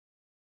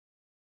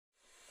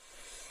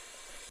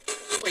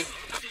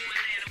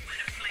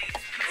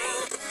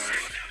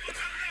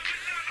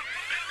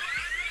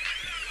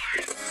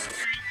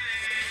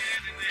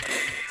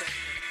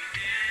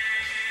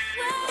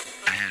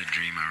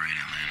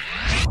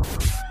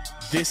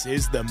This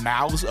is the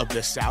Mouths of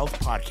the South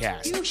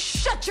podcast. You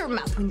shut your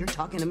mouth when you're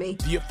talking to me.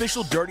 The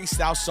official Dirty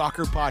South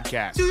Soccer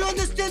podcast. Do you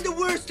understand the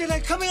words that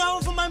are coming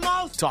out of my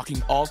mouth?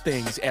 Talking all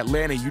things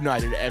Atlanta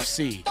United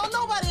FC. Don't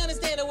nobody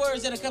understand the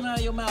words that are coming out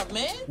of your mouth,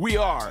 man. We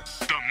are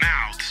the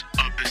Mouths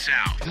of the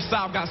South. The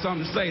South got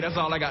something to say. That's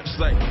all I got to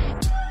say.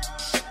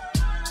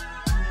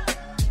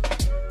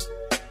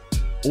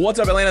 What's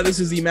up, Atlanta? This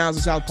is the Mouths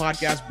of the South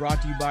podcast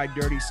brought to you by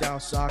Dirty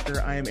South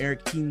Soccer. I am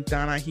Eric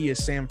Quintana. He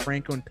is Sam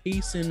Franco and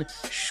Payson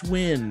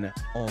Schwinn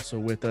also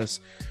with us.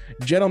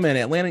 Gentlemen,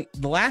 Atlanta,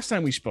 the last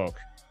time we spoke,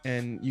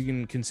 and you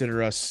can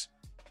consider us,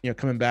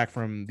 coming back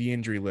from the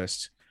injury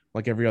list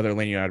like every other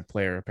Atlanta United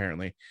player,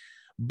 apparently.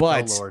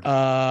 But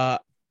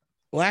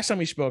last time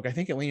we spoke, I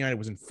think Atlanta United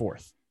was in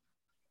fourth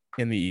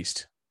in the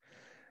East.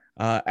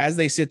 As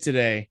they sit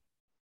today,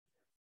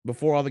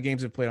 before all the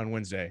games have played on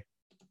Wednesday,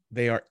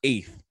 they are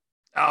eighth.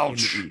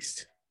 Ouch. In the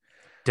East.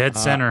 Dead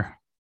center.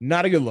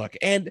 Not a good look.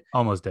 And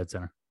almost dead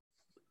center.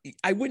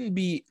 I wouldn't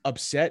be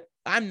upset.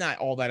 I'm not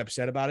all that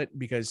upset about it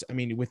because,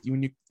 when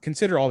you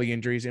consider all the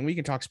injuries, and we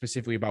can talk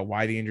specifically about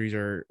why the injuries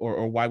are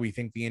or why we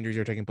think the injuries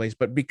are taking place,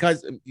 but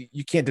because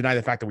you can't deny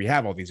the fact that we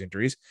have all these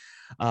injuries.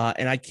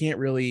 And I can't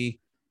really,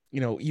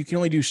 you can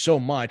only do so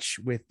much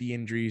with the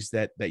injuries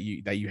that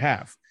you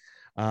have.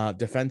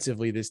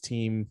 Defensively, this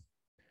team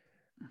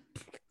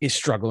is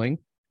struggling.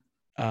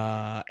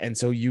 And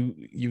so you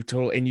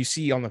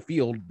see on the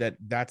field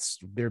that's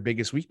their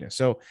biggest weakness.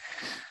 So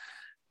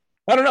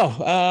I don't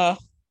know.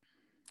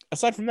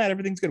 Aside from that,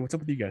 everything's good. What's up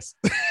with you guys?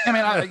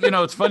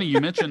 It's funny you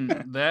mentioned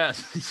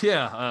that.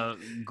 Yeah.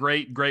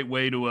 Great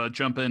way to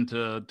jump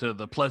into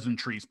the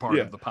pleasantries part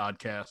of the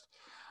podcast.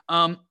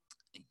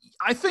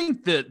 I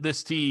think that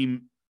this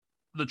team,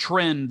 the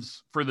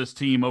trends for this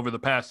team over the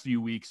past few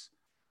weeks,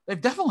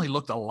 they've definitely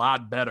looked a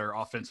lot better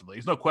offensively.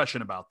 There's no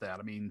question about that.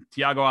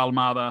 Thiago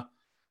Almada,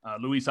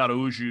 Luis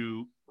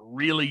Araujo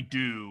really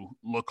do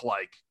look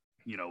like,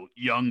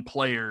 young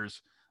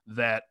players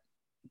that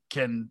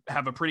can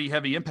have a pretty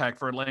heavy impact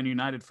for Atlanta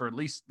United for at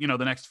least, the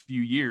next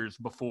few years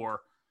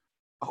before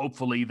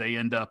hopefully they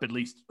end up, at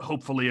least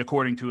hopefully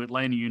according to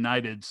Atlanta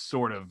United's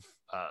sort of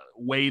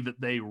way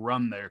that they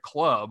run their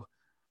club.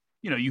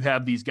 You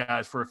have these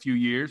guys for a few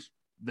years,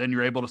 then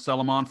you're able to sell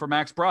them on for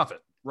max profit.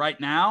 Right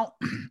now,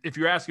 if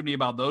you're asking me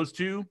about those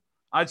two,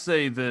 I'd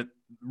say that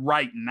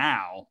right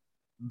now,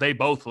 they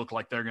both look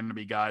like they're going to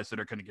be guys that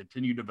are going to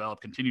continue to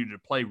develop, continue to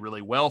play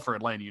really well for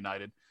Atlanta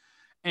United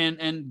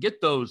and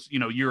get those,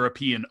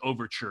 European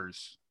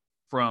overtures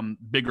from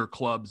bigger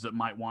clubs that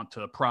might want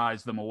to pry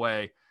them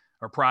away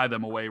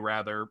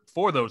rather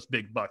for those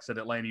big bucks that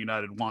Atlanta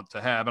United want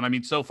to have.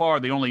 And so far,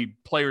 the only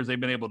players they've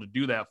been able to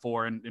do that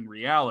for in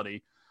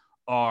reality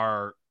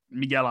are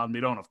Miguel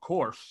Almiron, of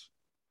course,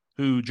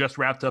 who just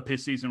wrapped up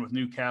his season with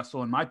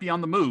Newcastle and might be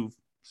on the move.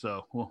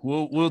 So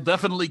we'll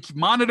definitely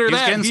monitor that.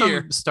 He's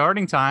getting some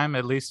starting time,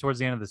 at least towards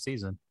the end of the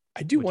season.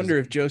 I do wonder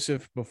if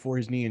Joseph, before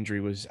his knee injury,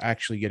 was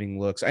actually getting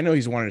looks. I know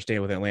he's wanted to stay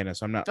with Atlanta,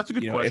 so I'm not. That's a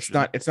good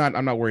question. It's not.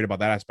 I'm not worried about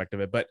that aspect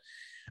of it, but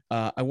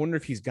I wonder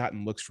if he's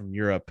gotten looks from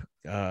Europe.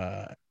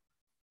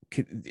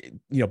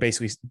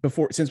 Basically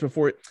before.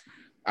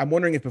 I'm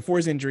wondering if before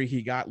his injury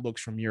he got looks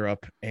from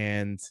Europe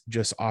and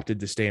just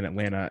opted to stay in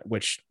Atlanta,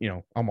 which,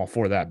 I'm all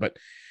for that. But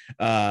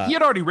he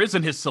had already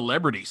risen his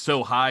celebrity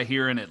so high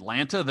here in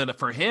Atlanta that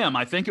for him,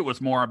 I think it was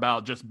more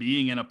about just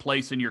being in a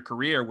place in your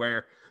career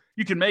where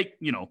you can make,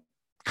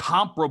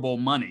 comparable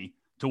money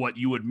to what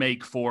you would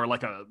make for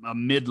like a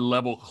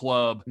mid-level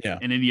club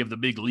in any of the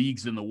big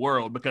leagues in the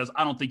world, because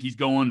I don't think he's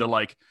going to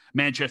like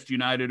Manchester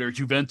United or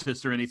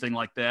Juventus or anything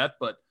like that.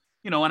 But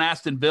an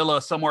Aston Villa,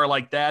 somewhere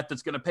like that,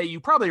 that's going to pay you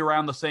probably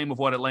around the same of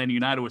what Atlanta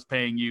United was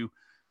paying you.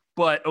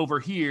 But over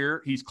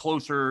here, he's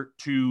closer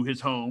to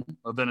his home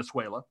of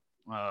Venezuela,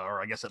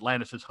 or I guess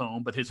Atlantis his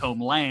home, but his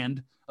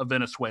homeland of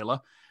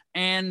Venezuela.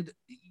 And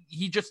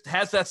he just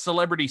has that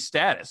celebrity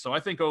status. So I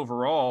think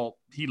overall,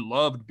 he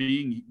loved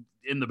being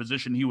in the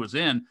position he was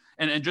in.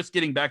 And just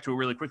getting back to it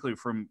really quickly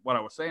from what I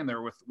was saying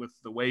there with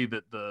the way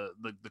that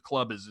the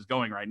club is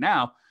going right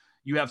now,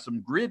 you have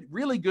some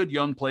really good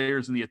young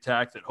players in the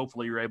attack that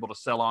hopefully you're able to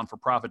sell on for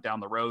profit down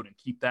the road and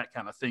keep that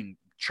kind of thing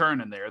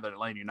churning there that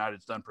Atlanta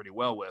United's done pretty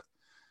well with.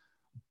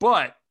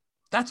 But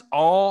that's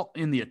all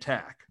in the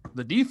attack.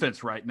 The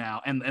defense right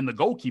now and the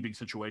goalkeeping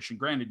situation,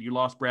 granted, you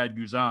lost Brad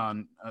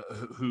Guzan,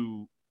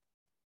 who,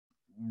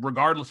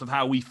 regardless of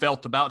how we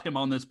felt about him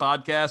on this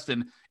podcast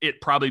and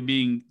it probably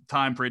being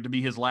time for it to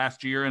be his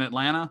last year in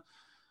Atlanta,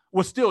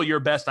 was still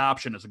your best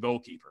option as a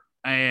goalkeeper.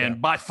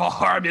 And by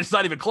far, it's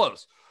not even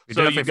close. We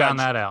definitely found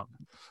that out.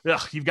 Yeah,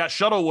 you've got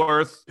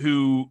Shuttleworth,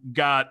 who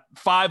got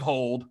 5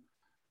 hold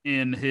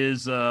in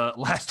his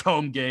last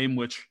home game,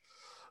 which,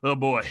 oh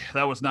boy,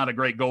 that was not a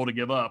great goal to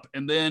give up.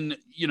 And then,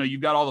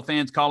 you've got all the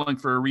fans calling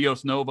for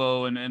Rios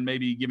Novo and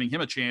maybe giving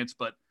him a chance.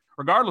 But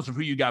regardless of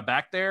who you got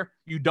back there,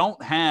 you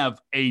don't have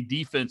a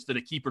defense that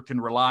a keeper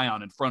can rely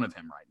on in front of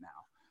him right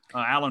now.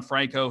 Alan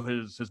Franco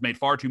has made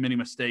far too many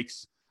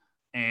mistakes.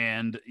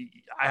 And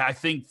I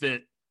think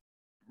that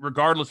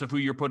regardless of who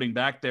you're putting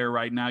back there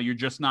right now, you're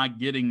just not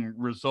getting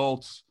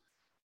results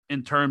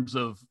in terms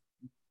of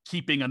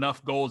keeping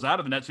enough goals out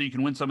of the net so you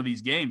can win some of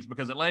these games,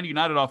 because Atlanta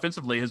United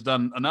offensively has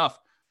done enough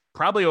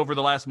probably over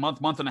the last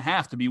month and a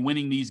half to be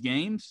winning these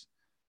games.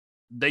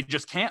 They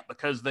just can't,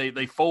 because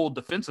they fold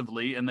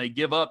defensively and they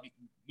give up,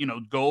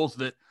 goals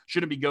that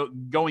shouldn't be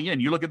going in.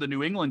 You look at the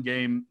New England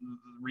game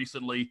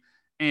recently,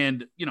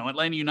 and,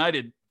 Atlanta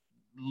United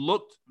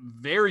looked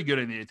very good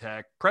in the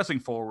attack, pressing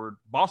forward,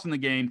 bossing the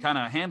game, kind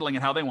of handling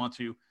it how they want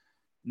to.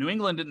 New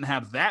England didn't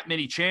have that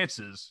many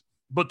chances,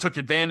 but took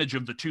advantage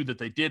of the two that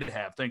they did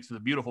have, thanks to the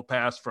beautiful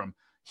pass from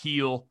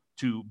Heel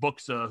to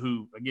Buxa,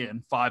 who,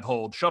 again,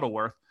 5-holed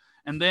Shuttleworth.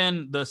 And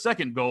then the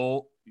second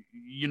goal,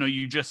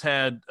 you just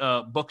had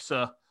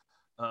Buxa,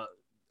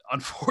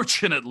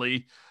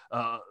 unfortunately,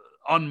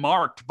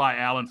 unmarked by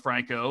Alan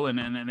Franco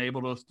and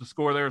able to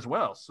score there as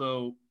well.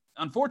 So,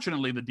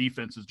 unfortunately, the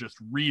defense is just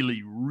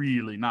really,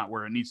 really not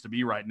where it needs to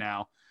be right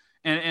now.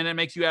 And it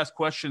makes you ask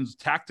questions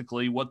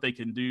tactically what they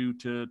can do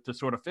to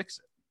sort of fix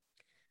it.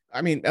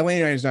 I mean, Atlanta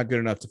United is not good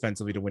enough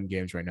defensively to win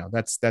games right now.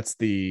 That's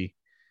the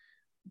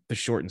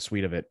short and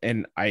sweet of it.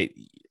 And I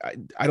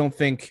don't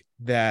think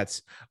that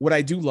what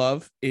I do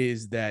love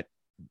is that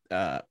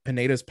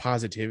Pineda's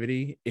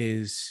positivity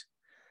is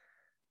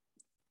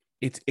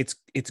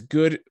it's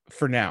good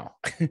for now.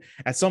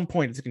 At some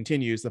point, as it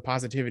continues, the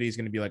positivity is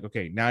going to be like,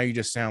 okay, now you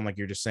just sound like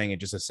you're just saying it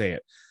just to say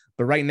it.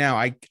 But right now,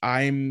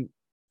 I'm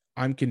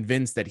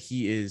convinced that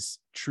he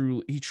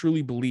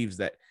truly believes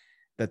that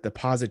the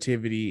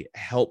positivity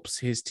helps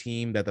his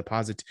team,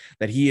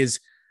 that he is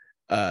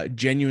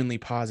genuinely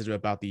positive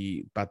about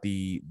the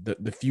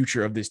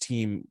future of this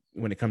team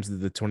when it comes to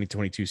the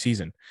 2022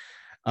 season.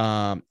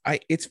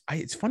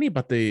 It's funny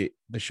about the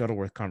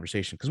Shuttleworth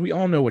conversation, because we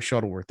all know what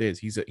Shuttleworth is.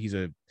 He's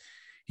a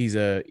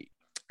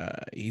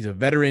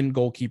veteran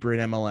goalkeeper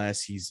in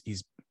MLS.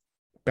 He's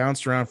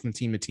bounced around from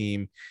team to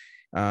team.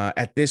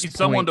 At this he's point,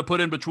 someone to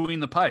put in between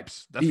the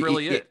pipes. That's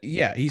really it.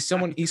 Yeah,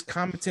 he's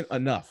competent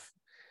enough.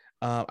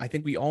 I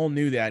think we all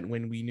knew that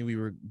when we knew we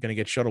were going to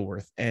get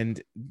Shuttleworth.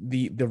 And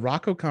the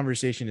Rocco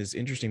conversation is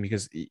interesting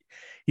because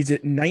he's a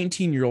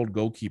 19-year-old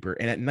goalkeeper.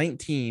 And at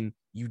 19,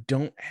 you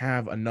don't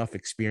have enough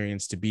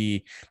experience to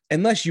be,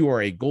 unless you are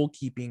a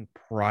goalkeeping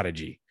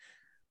prodigy,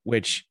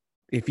 which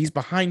if he's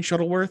behind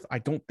Shuttleworth, I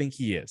don't think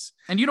he is.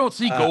 And you don't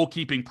see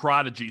goalkeeping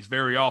prodigies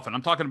very often.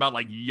 I'm talking about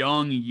like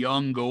young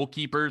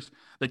goalkeepers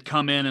that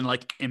come in and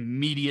like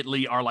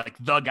immediately are like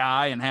the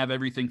guy and have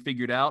everything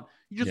figured out.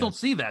 You just don't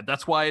see that.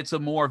 That's why it's a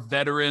more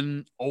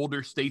veteran,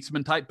 older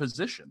statesman type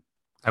position.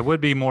 I would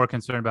be more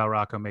concerned about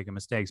Rocco making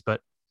mistakes,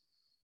 but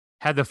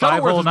had the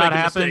 5-hole not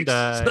happened,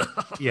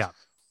 yeah.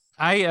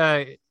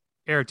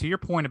 Eric, to your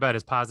point about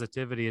his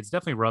positivity, it's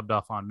definitely rubbed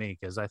off on me,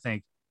 because I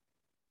think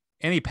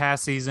any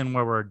past season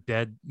where we're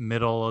dead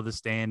middle of the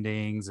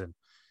standings and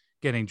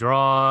getting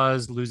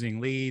draws,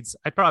 losing leads,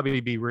 I'd probably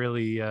be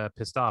really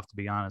pissed off, to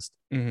be honest.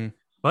 Mm-hmm.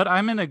 But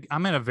I'm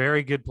in a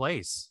very good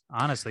place,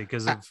 honestly,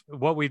 because of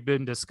what we've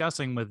been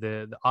discussing with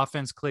the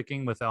offense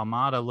clicking, with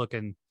Almada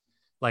looking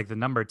like the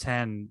number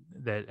 10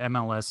 that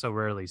MLS so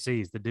rarely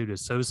sees. The dude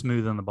is so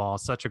smooth on the ball,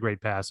 such a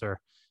great passer,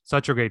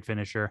 such a great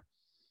finisher.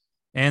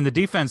 And the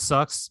defense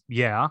sucks,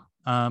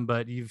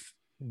 but you've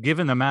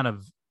given the amount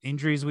of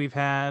injuries we've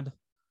had,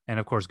 and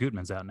of course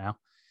Gutman's out now.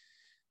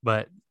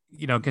 But,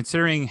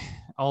 considering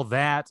all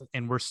that,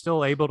 and we're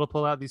still able to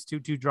pull out these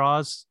 2-2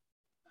 draws,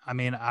 I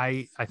mean,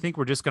 I think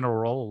we're just going to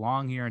roll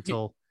along here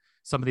until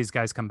some of these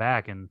guys come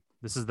back, and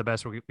this is the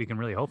best we can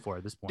really hope for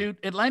at this point. Dude,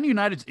 Atlanta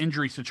United's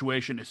injury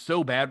situation is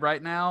so bad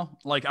right now.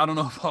 Like, I don't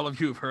know if all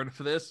of you have heard of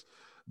this,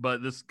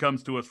 but this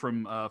comes to us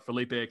from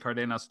Felipe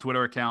Cardenas'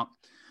 Twitter account.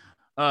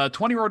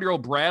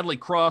 20-year-old Bradley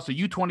Cross, a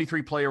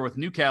U23 player with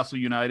Newcastle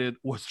United,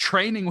 was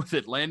training with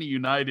Atlanta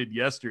United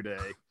yesterday.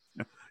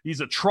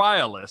 He's a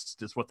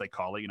trialist, is what they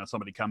call it.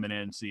 Somebody coming in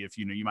and see if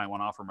you might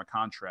want to offer him a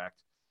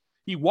contract.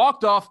 He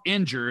walked off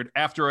injured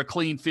after a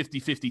clean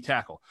 50-50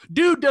 tackle.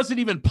 Dude doesn't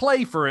even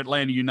play for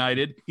Atlanta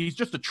United. He's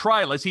just a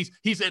trialist.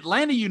 He's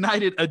Atlanta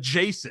United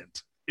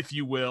adjacent, if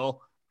you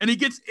will. And he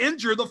gets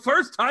injured the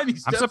first time he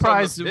steps on the pitch.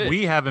 I'm surprised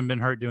we haven't been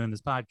hurt doing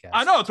this podcast.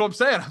 I know. That's what I'm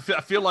saying.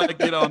 I feel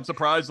like, I'm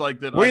surprised like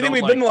that. Where do you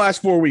think we've been the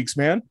last 4 weeks,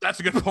 man? That's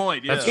a good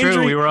point. Yeah. That's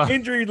true. We were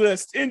injury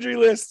list.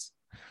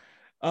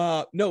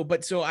 No,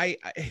 but so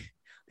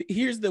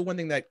here's the one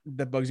thing that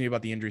bugs me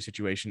about the injury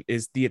situation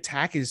is the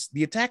attack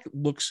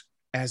looks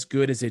as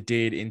good as it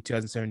did in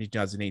 2017,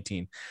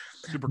 2018.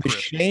 Super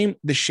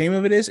the shame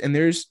of it is, and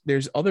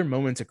there's other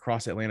moments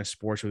across Atlanta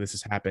sports where this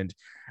has happened.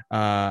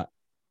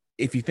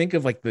 If you think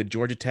of like the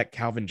Georgia Tech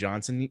Calvin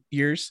Johnson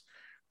years,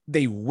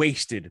 they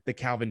wasted the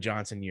Calvin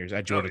Johnson years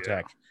at Georgia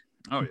Tech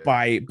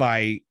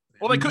by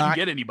well, they couldn't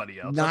get anybody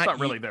else. That's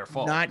not really their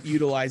fault. Not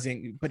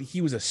utilizing, but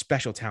he was a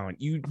special talent.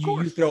 You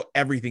throw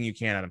everything you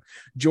can at him.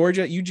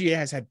 UGA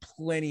has had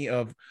plenty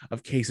of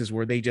cases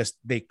where they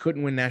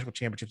couldn't win national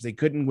championships. They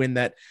couldn't win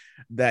that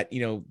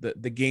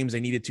the games they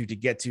needed to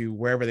get to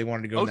wherever they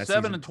wanted to go.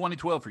 2007 and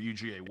 2012 for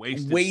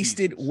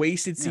UGA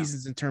wasted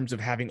seasons in terms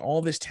of having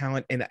all this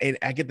talent. And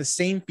I get the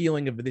same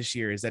feeling of this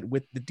year is that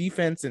with the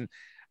defense and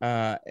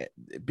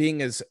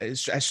being as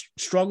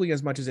struggling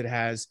as much as it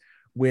has,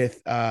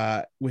 with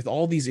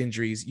all these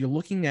injuries, you're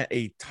looking at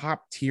a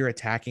top tier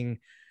attacking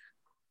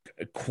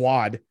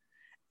quad,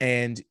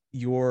 and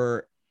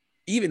you're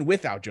even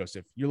without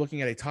Joseph, you're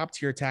looking at a top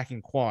tier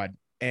attacking quad,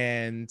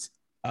 and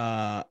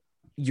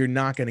you're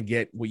not going to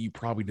get what you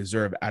probably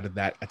deserve out of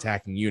that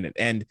attacking unit.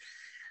 And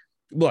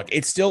look,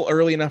 it's still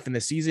early enough in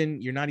the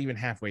season. You're not even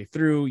halfway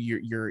through.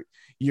 You're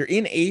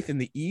in 8th in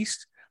the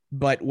East,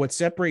 but what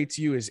separates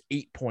you is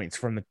 8 points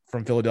from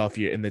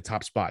Philadelphia in the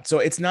top spot. So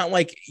it's not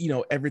like,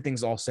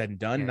 everything's all said and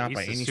done, not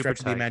by any stretch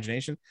of the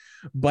imagination,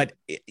 but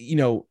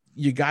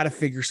you got to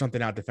figure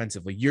something out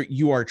defensively.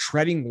 You are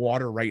treading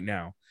water right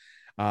now,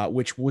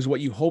 which was what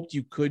you hoped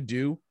you could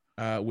do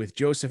with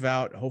Joseph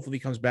out. Hopefully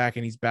he comes back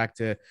and he's back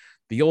to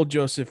the old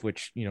Joseph,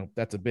 which,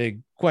 that's a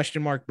big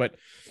question mark, but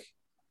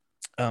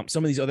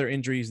some of these other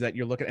injuries that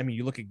you're looking at,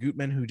 you look at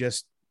Gutman, who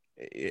just,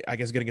 I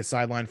guess, going to get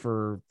sidelined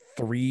for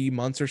 3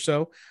 months or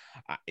so.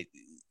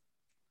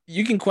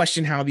 You can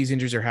question how these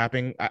injuries are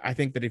happening. I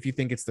think that if you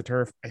think it's the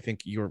turf, I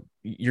think you're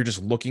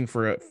just looking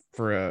for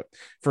an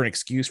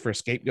excuse, for a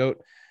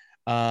scapegoat.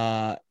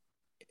 That's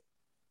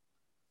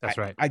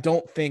right. I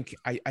don't think,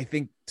 I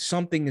think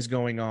something is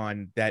going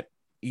on that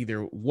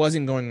either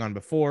wasn't going on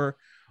before,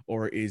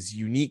 or is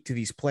unique to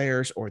these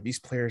players, or these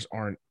players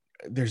aren't,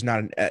 there's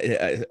not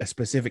a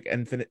specific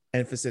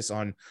emphasis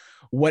on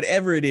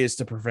whatever it is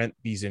to prevent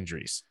these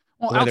injuries.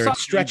 Well, whether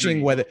it's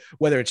stretching,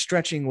 whether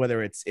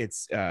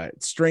it's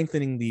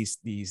strengthening these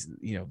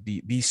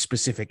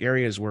specific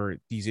areas where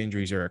these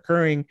injuries are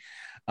occurring,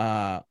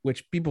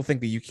 which people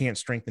think that you can't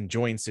strengthen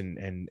joints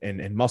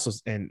and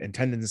muscles and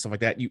tendons and stuff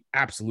like that. You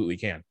absolutely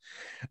can.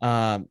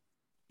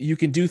 You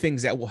can do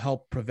things that will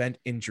help prevent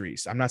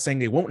injuries. I'm not saying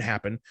they won't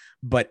happen,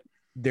 but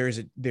there's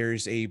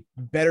a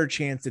better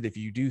chance that if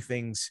you do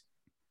things,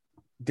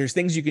 there's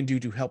things you can do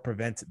to help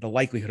prevent the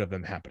likelihood of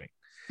them happening.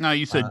 No,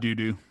 you said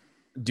doo-doo.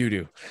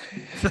 Doo-doo.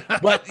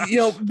 But you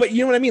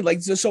know what I mean?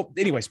 Like, so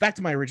anyways, back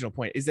to my original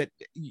point is that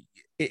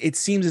it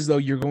seems as though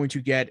you're going to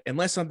get,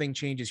 unless something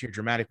changes here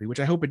dramatically, which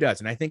I hope it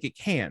does. And I think it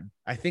can.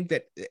 I think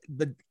that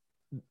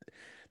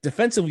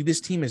defensively,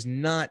 this team is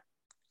not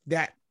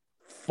that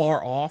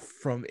far off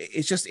from,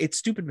 it's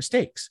stupid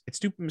mistakes. It's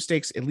stupid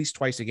mistakes at least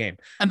twice a game.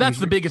 And that's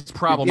the biggest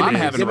problem I'm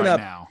having right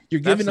now.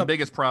 You're giving up. The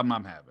biggest problem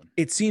I'm having.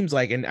 It seems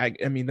like, and I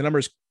mean, the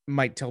numbers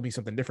might tell me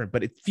something different,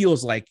 but it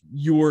feels like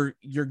you're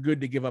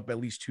good to give up at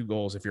least 2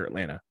 goals if you're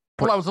Atlanta.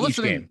 Well, I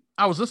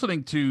was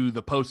listening to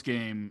the post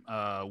game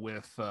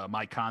with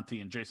Mike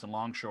Conti and Jason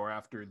Longshore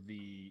after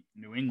the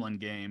New England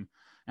game,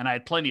 and I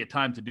had plenty of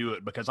time to do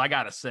it because I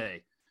got to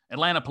say,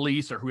 Atlanta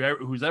police or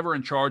who's ever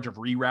in charge of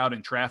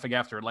rerouting traffic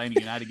after Atlanta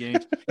United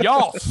games,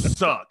 y'all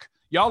suck.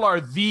 Y'all are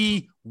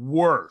the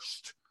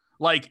worst.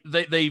 Like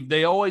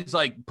they always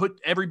like put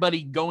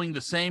everybody going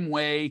the same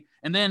way.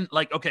 And then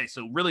like, okay,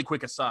 so really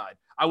quick aside,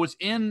 I was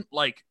in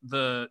like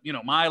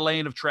my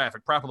lane of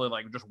traffic properly,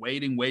 like just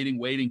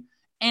waiting.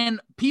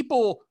 And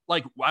people,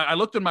 like, I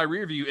looked in my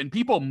rear view and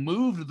people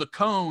moved the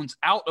cones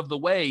out of the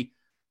way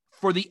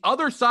for the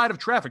other side of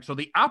traffic. So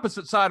the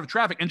opposite side of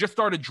traffic, and just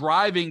started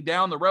driving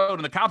down the road,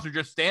 and the cops are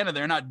just standing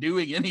there not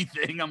doing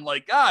anything. I'm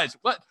like, guys,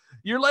 what?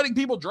 You're letting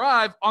people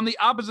drive on the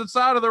opposite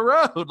side of the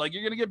road. Like,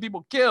 you're going to get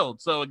people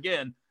killed. So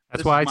again,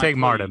 that's why I take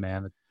MARTA,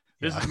 man.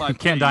 This is my you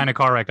can't die in a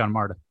car wreck on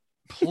MARTA.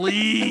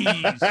 Please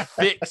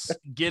fix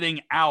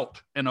getting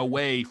out and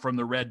away from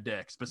the red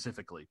deck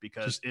specifically,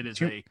 because it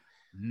is a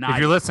nice. If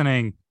you're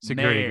listening,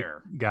 security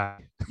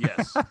guy.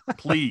 Yes,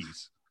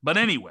 please. But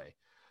anyway,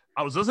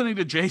 I was listening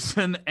to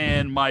Jason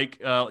and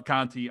Mike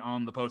Conti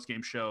on the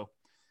postgame show,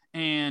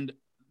 and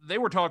they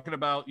were talking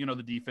about,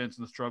 the defense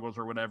and the struggles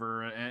or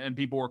whatever, and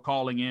people were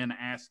calling in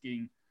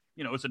asking,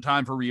 is it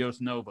time for Rios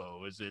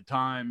Novo? Is it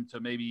time to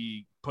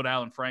maybe put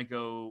Alan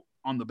Franco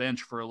on the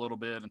bench for a little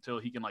bit until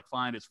he can like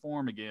find his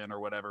form again or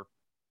whatever?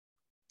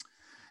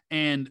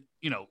 And,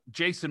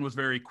 Jason was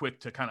very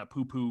quick to kind of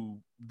poo-poo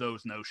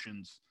those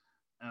notions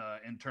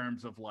in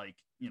terms of like,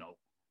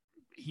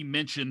 he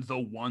mentioned the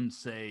one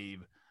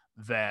save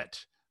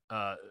that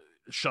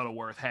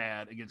Shuttleworth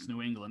had against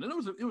New England. And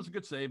it was a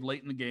good save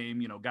late in the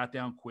game, got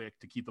down quick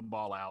to keep the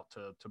ball out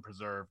to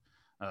preserve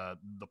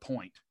the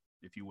point,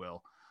 if you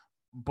will.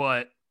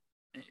 But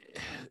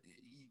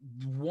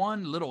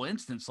one little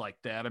instance like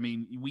that, I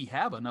mean, we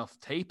have enough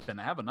tape and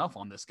have enough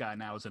on this guy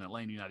now as an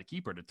Atlanta United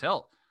keeper to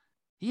tell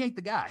he ain't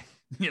the guy.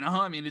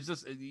 I mean, it's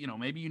just,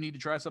 maybe you need to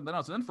try something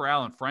else. And then for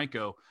Alan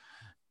Franco,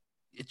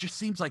 it just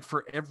seems like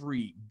for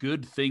every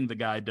good thing the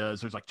guy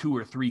does, there's like 2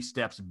 or 3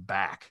 steps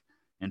back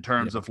in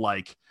terms of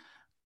like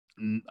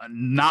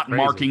not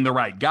marking the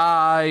right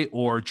guy,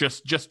 or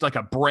just like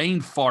a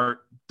brain fart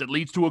that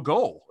leads to a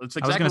goal. It's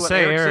exactly what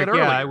Eric said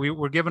earlier. Yeah,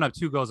 we're giving up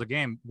 2 goals a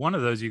game. One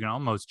of those you can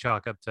almost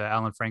chalk up to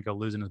Alan Franco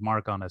losing his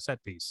mark on a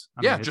set piece.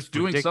 I mean, just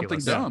doing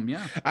ridiculous. Something dumb.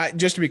 Yeah.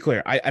 Just to be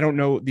clear, I don't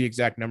know the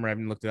exact number. I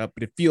haven't looked it up,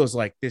 but it feels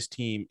like this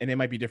team, and it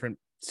might be different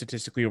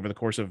statistically over the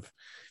course of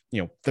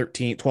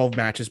 12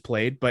 matches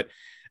played, but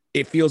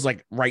it feels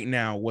like right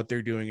now what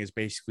they're doing is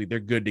basically they're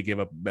good to give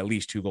up at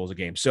least 2 goals a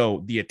game.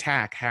 So the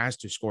attack has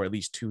to score at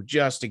least 2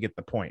 just to get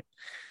the point.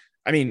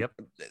 I mean,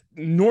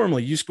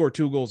 normally you score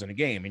 2 goals in a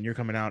game and you're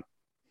coming out,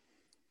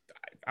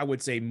 I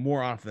would say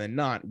more often than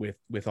not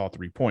with all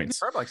 3 points.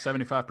 Probably like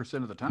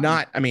 75% of the time.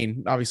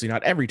 Obviously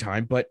not every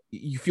time, but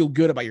you feel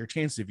good about your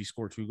chances if you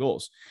score 2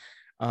 goals.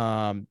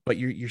 But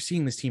you're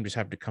seeing this team just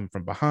have to come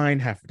from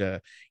behind, have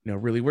to,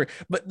 really work.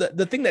 But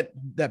the thing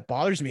that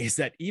bothers me is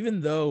that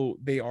even though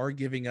they are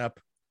giving up,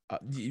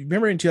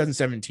 remember in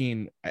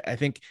 2017, I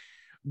think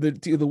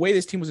the way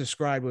this team was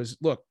described was,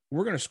 look,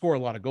 we're going to score a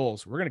lot of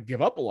goals. We're going to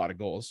give up a lot of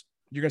goals.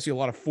 You're going to see a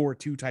lot of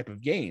 4-2 type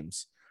of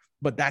games,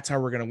 but that's how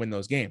we're going to win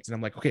those games. And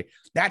I'm like, okay,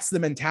 that's the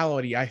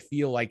mentality I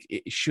feel like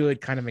it should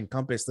kind of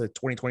encompass the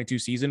 2022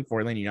 season for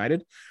Atlanta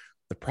United.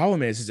 The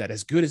problem is that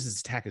as good as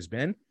this attack has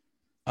been,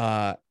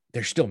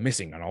 they're still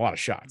missing on a lot of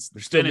shots.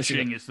 They're still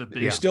finishing is the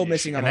big. They're still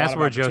missing on a lot of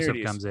opportunities. That's where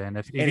Joseph comes in.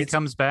 If he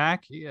comes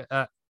back,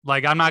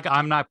 like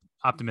I'm not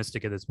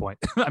optimistic at this point.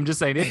 I'm just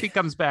saying if he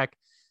comes back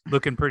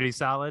looking pretty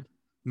solid,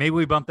 maybe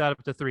we bump that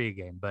up to 3 a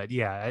game. But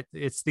yeah,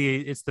 it's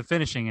the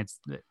finishing.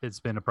 It's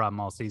been a problem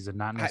all season,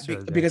 not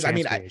necessarily because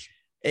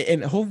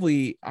and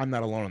hopefully I'm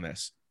not alone on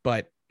this,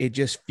 but it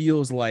just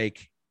feels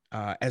like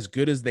as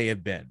good as they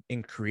have been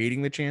in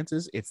creating the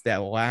chances, it's that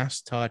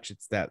last touch.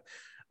 It's that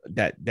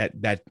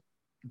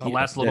the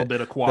last little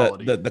bit of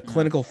quality, the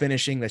clinical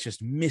finishing that's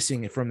just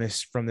missing from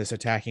this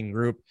attacking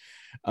group.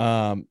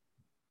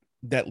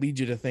 That leads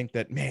you to think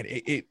that, man,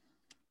 it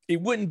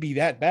wouldn't be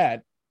that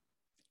bad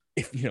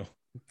if,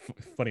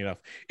 funny enough,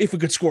 if we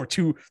could score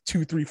 2,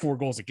 3, 4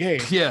 goals a game.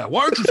 Yeah.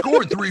 Why aren't you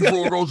scoring 3,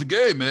 4 goals a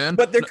game, man?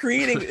 But they're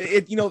creating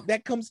it,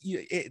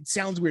 it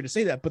sounds weird to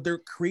say that, but they're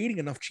creating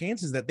enough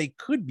chances that they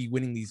could be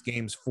winning these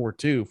games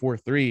 4-2,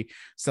 4-3,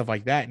 stuff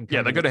like that. And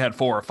yeah, they could have had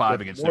 4 or 5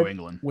 against New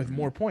England with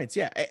more points.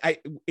 Yeah.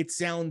 It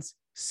sounds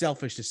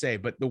selfish to say,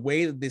 but the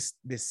way this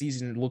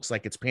season looks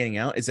like it's panning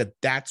out is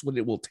that's what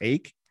it will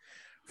take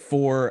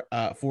for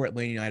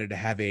Atlanta United to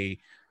have a,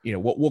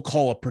 what we'll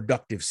call a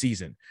productive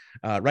season.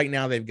 Right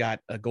now they've got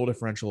a goal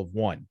differential of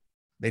 1.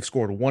 They've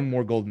scored 1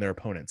 more goal than their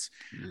opponents.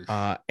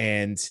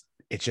 And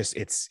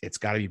it's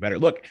got to be better.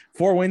 Look,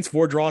 4 wins,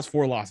 4 draws,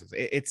 4 losses.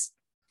 It's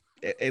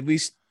at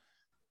least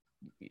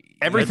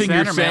everything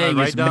you're saying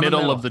is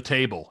middle of the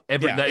table.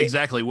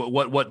 Exactly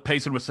what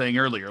Payson was saying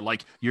earlier.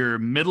 Like, you're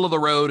middle of the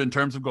road in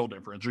terms of goal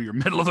differential. You're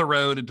middle of the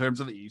road in terms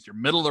of the East. You're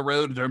middle of the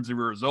road in terms of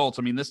your results.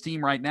 I mean, this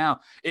team right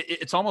now,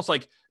 it's almost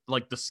like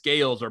the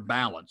scales are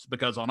balanced,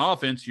 because on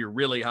offense, you're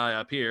really high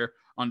up here.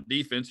 On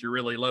defense, you're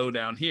really low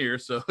down here.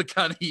 So it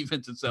kind of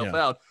evens itself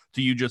out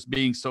to you just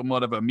being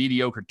somewhat of a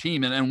mediocre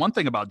team. And one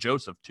thing about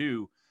Joseph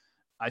too,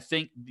 I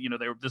think,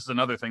 this is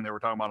another thing they were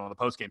talking about on the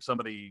post game.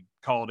 Somebody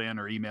called in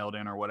or emailed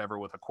in or whatever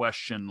with a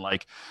question.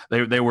 Like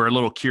they were a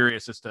little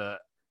curious as to,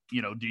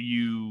 do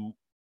you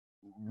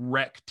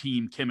wreck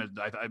team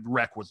chemistry?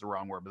 Wreck was the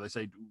wrong word, but they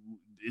say,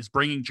 is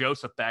bringing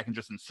Joseph back and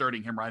just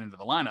inserting him right into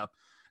the lineup,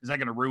 is that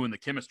going to ruin the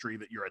chemistry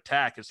that your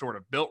attack is sort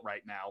of built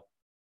right now?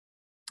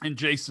 And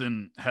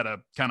Jason had a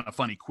kind of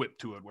funny quip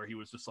to it where he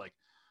was just like,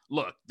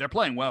 look, they're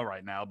playing well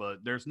right now,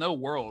 but there's no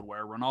world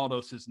where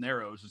Ronaldo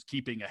Cisneros is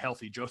keeping a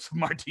healthy Joseph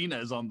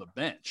Martinez on the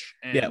bench.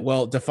 And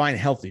well, define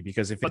healthy,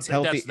 because if it's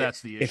healthy,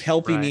 that's the issue. If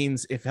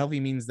healthy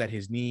means that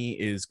his knee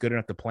is good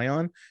enough to play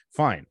on,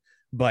 fine.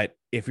 But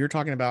if you're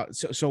talking about,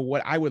 so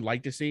what I would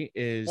like to see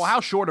is, well,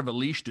 how short of a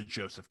leash did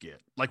Joseph get?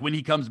 Like, when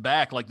he comes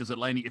back, like, does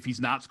Atlanta, if he's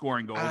not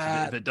scoring goals,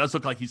 if it does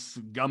look like he's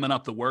gumming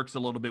up the works a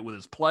little bit with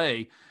his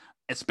play,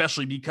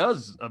 especially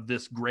because of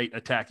this great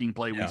attacking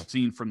play we've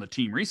seen from the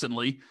team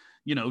recently,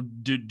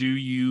 do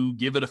you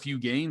give it a few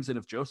games? And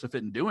if Joseph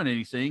isn't doing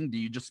anything, do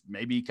you just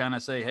maybe kind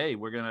of say, hey,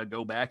 we're going to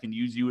go back and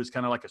use you as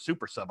kind of like a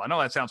super sub? I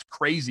know that sounds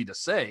crazy to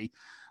say,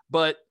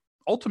 but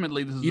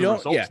ultimately this is the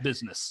results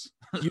business.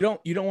 you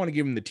don't want to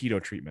give him the Tito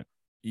treatment.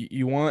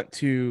 You don't want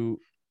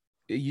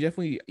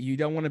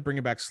to bring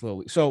it back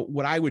slowly. So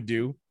what I would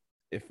do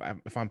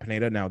if I'm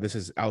Pineda, now this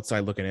is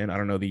outside looking in, I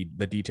don't know the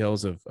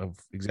details of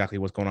exactly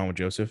what's going on with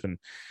Joseph. And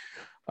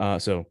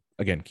so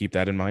again, keep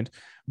that in mind,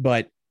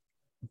 but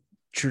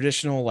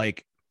traditional,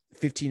 like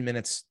 15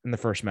 minutes in the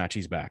first match,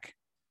 he's back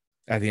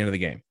at the end of the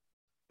game.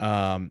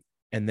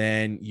 And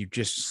then you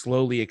just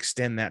slowly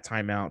extend that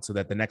time out so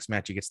that the next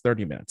match he gets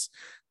 30 minutes.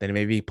 Then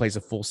maybe he plays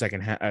a full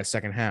second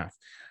half.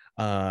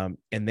 And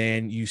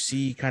then you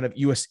see kind of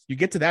you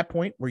get to that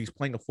point where he's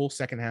playing a full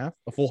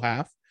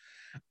half,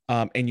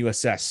 and you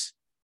assess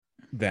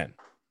then.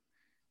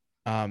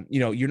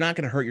 You're not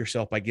going to hurt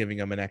yourself by giving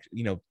him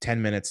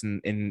 10 minutes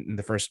in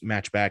the first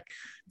match back,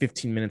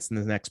 15 minutes in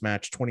the next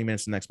match, 20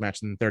 minutes in the next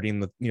match, and 30 in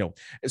the,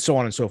 so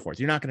on and so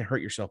forth. You're not going to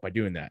hurt yourself by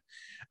doing that.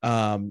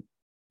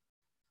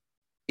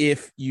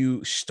 If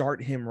you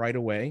start him right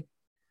away,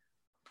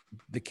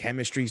 the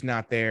chemistry's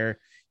not there.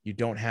 You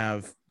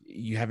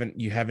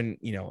haven't,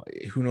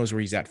 who knows where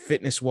he's at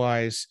fitness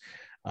wise.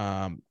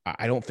 I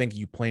don't think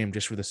you play him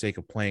just for the sake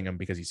of playing him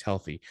because he's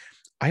healthy.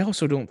 I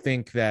also don't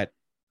think that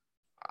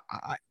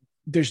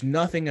there's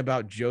nothing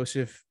about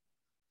Joseph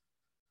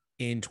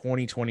in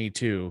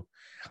 2022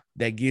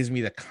 that gives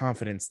me the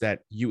confidence that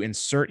you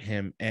insert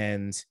him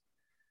and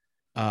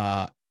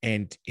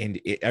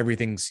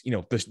everything's,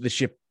 the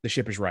ship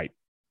is right.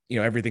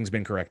 everything's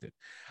been corrected.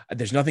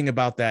 There's nothing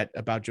about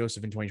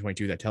Joseph in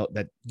 2022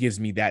 that gives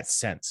me that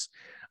sense.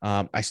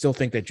 I still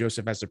think that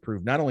Joseph has to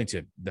prove not only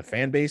to the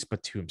fan base,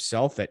 but to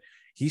himself that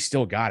he's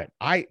still got it.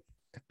 I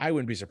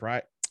wouldn't be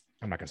surprised.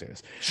 I'm not gonna say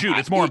this. Shoot,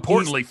 it's more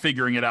importantly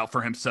figuring it out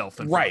for himself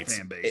than for the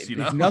fan base.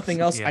 If nothing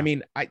else, Yeah. I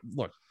mean,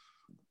 look,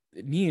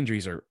 knee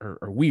injuries are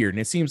weird,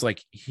 and it seems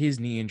like his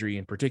knee injury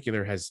in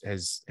particular has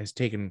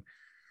taken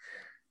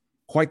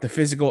quite the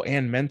physical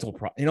and mental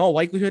in all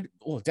likelihood.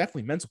 Well,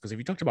 definitely mental, because if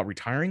you talked about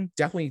retiring,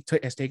 definitely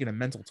has taken a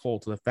mental toll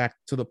to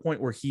the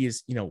point where he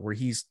is, where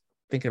he's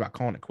thinking about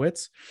calling it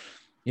quits.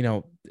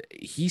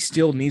 He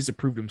still needs to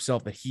prove to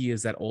himself that he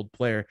is that old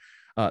player,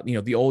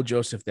 the old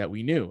Joseph that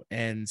we knew.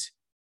 And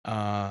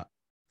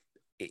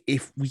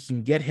if we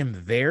can get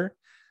him there,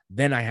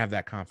 then I have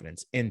that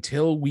confidence.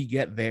 Until we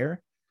get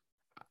there,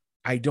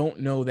 I don't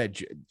know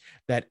that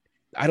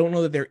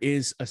there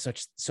is a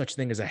such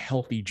thing as a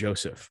healthy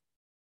Joseph.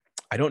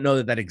 I don't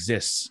know that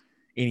exists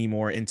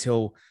anymore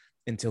until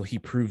he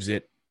proves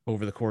it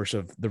over the course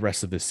of the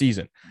rest of the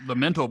season. The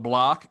mental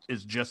block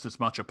is just as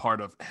much a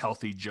part of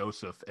healthy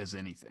Joseph as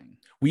anything.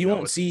 We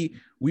won't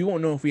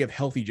know if we have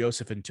healthy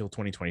Joseph until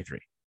 2023.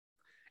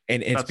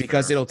 And it's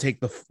because fair. It'll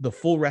take the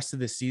full rest of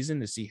the season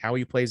to see how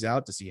he plays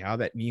out, to see how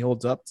that knee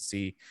holds up, to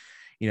see,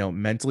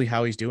 mentally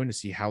how he's doing, to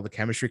see how the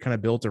chemistry kind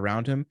of built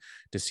around him,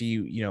 to see,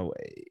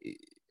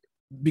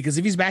 because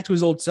if he's back to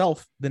his old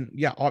self, then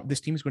yeah, this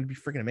team is going to be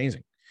freaking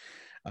amazing.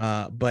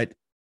 But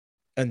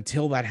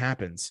until that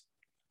happens,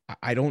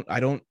 I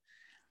don't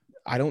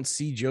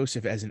see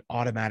Joseph as an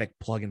automatic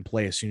plug and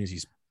play as soon as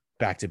he's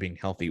back to being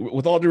healthy.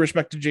 With all due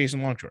respect to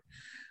Jason Longshore,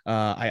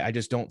 I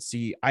just don't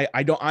see.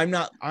 I'm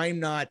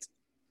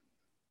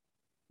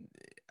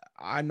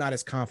not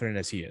as confident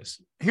as he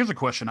is. Here's a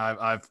question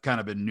I've kind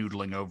of been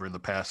noodling over the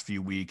past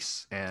few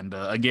weeks. And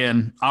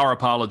again, our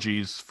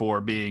apologies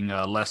for being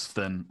less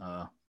than,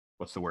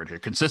 what's the word here?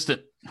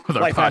 Consistent with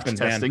our Life happens,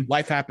 testing. man.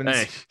 Life happens.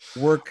 Hey,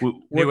 Work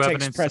New takes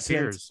evidence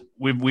precedence.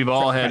 appears. We've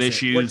all had Precedent.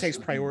 issues. Work takes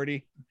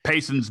priority.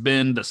 Payson's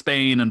been to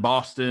Spain and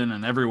Boston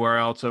and everywhere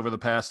else over the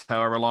past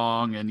however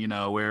long. And,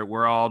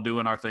 we're all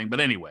doing our thing. But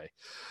anyway,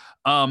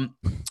 I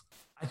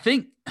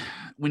think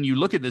when you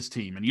look at this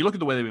team and you look at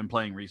the way they've been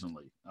playing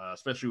recently,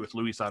 especially with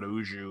Luis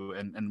Araujo,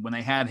 and when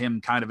they had him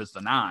kind of as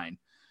the 9,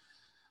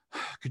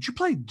 could you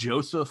play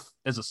Joseph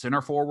as a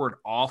center forward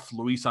off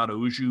Luis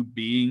Araujo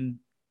being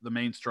the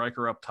main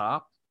striker up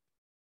top?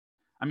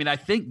 I mean, I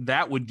think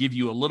that would give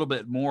you a little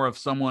bit more of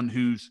someone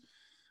who's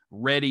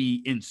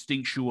ready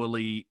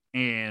instinctually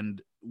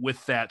and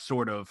with that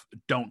sort of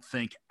don't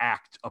think,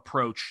 act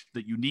approach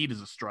that you need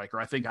as a striker.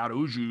 I think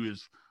Araujo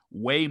is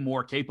way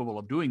more capable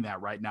of doing that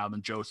right now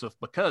than Joseph,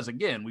 because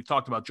again, we've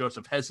talked about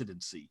Joseph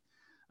hesitancy,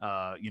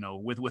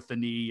 with the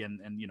knee, and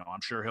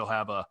I'm sure he'll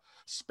have a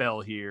spell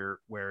here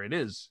where it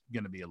is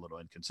going to be a little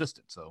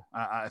inconsistent. So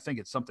I think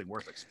it's something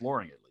worth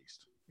exploring at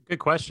least. Good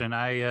question.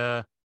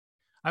 I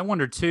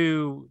wonder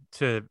too,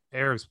 to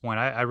Eric's point,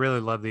 I really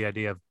love the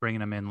idea of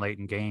bringing him in late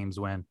in games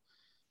when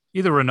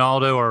either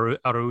Ronaldo or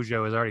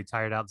Araujo has already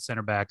tired out the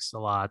center backs a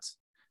lot.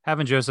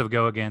 Having Joseph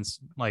go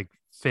against like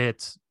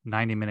fit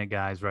 90-minute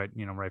guys right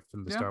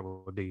from the start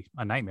would be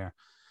a nightmare.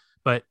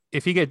 But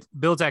if he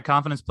builds that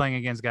confidence playing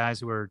against guys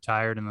who are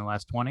tired in the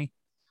last 20,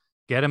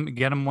 get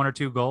him 1 or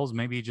 2 goals,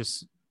 maybe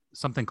just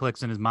something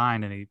clicks in his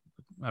mind and he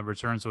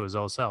returns to his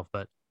old self.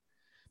 But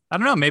I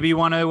don't know, maybe you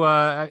want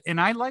to and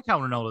I like how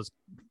Ronaldo's,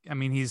 I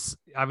mean, he's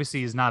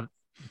not a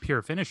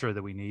pure finisher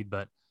that we need,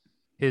 but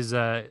he's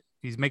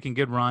making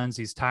good runs.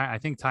 He's I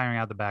think tiring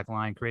out the back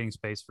line, creating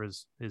space for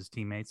his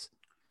teammates.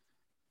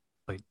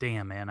 But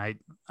damn, man,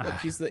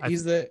 he's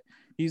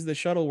the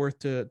Shuttleworth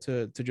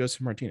to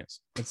Joseph Martinez.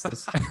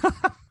 That's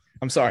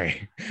I'm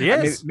sorry.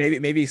 Yes,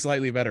 maybe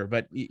slightly better,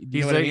 but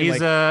he's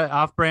a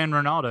off-brand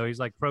Ronaldo. He's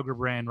like Kroger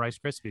brand Rice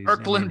Krispies.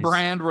 Kirkland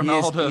brand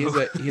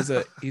Ronaldo.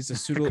 He's a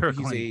pseudo.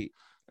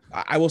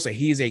 I will say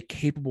he is a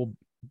capable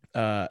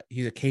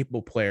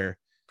player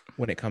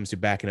when it comes to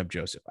backing up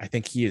Joseph. I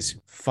think he is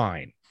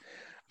fine.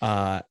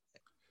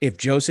 If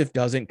Joseph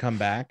doesn't come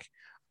back,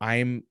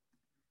 I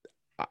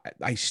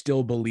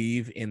still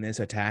believe in this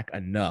attack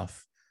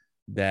enough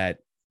that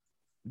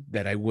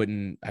I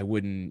wouldn't,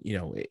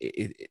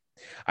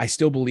 I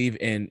still believe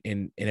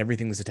in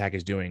everything this attack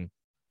is doing,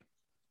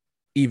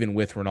 even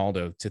with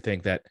Ronaldo, to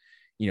think that,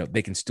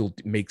 they can still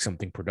make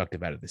something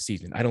productive out of the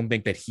season. I don't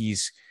think that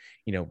he's,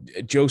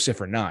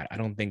 Joseph or not, I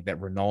don't think that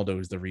Ronaldo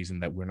is the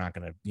reason that we're not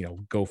going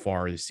to, go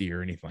far this year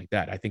or anything like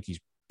that. I think he's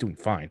doing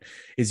fine.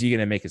 Is he going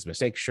to make his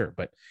mistakes? Sure.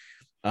 But,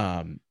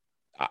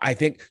 I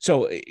think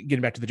so.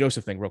 Getting back to the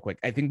Joseph thing real quick,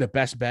 I think the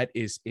best bet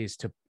is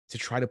to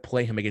try to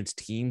play him against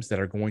teams that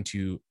are going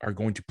to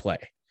play.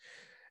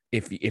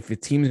 If the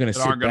team's going to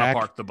sit back,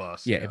 park the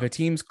bus. Yeah, if a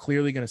team's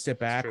clearly going to sit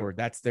back, or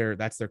that's their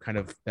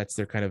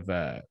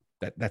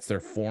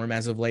form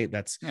as of late.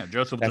 That's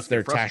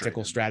their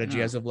tactical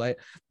strategy as of late.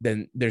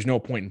 Then there's no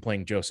point in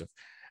playing Joseph.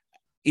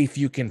 If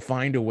you can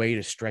find a way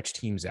to stretch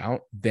teams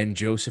out, then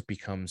Joseph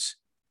becomes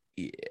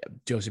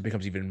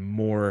even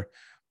more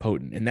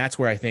potent, and that's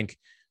where I think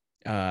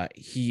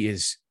he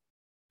is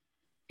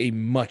a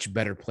much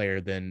better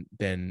player than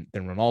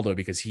Ronaldo,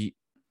 because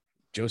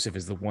Joseph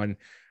is the one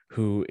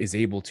who is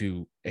able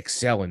to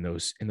excel in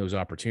those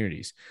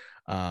opportunities.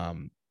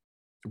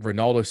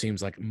 Ronaldo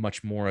seems like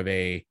much more of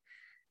a,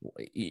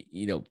 he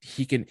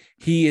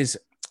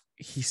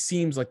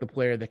seems like the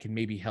player that can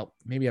maybe help.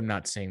 Maybe I'm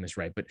not saying this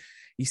right, but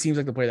he seems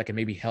like the player that can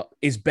maybe help,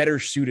 is better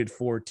suited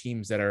for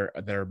teams that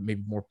are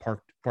maybe more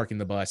parking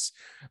the bus,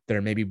 that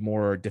are maybe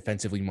more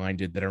defensively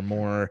minded, that are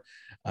more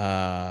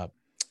that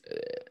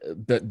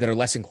are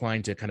less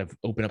inclined to kind of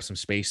open up some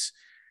space,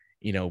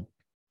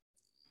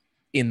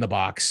 in the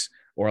box,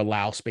 or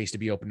allow space to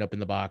be opened up in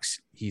the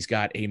box. He's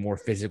got a more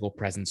physical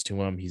presence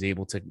to him. He's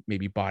able to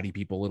maybe body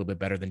people a little bit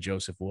better than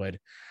Joseph would.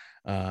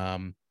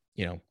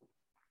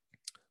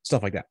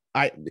 Stuff like that.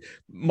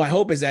 My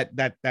hope is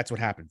that's what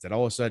happens, that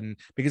all of a sudden,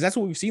 because that's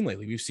what we've seen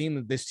lately. We've seen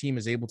that this team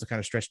is able to kind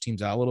of stretch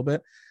teams out a little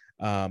bit.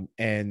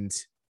 And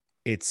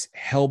it's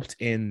helped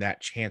in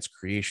that chance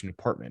creation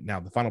department. Now,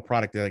 the final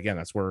product, again,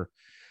 that's where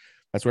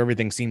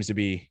everything seems to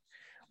be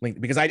linked,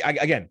 because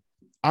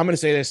I'm going to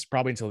say this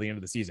probably until the end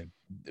of the season.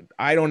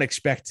 I don't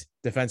expect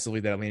defensively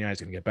that Atlanta United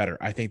is going to get better.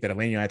 I think that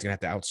Atlanta United is going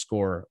to have to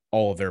outscore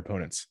all of their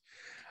opponents.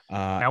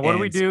 Now, what do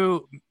we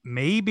do?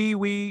 Maybe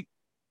we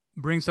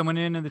bring someone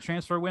in the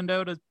transfer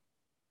window to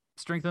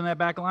strengthen that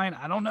back line.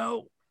 I don't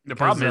know. The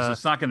problem is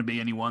it's not going to be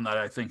anyone that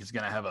I think is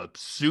going to have a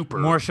super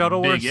more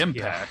big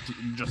impact,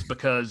 just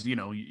because,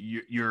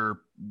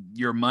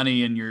 your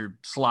money and your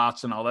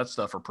slots and all that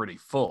stuff are pretty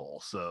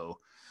full. So,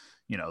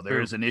 there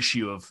is an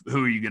issue of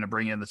who are you going to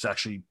bring in that's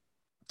actually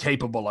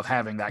capable of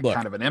having that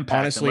kind of an impact,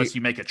 honestly, unless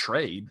you make a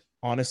trade.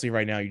 Honestly,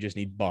 right now you just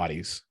need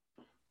bodies.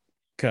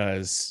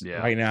 Because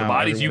right now, the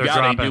bodies you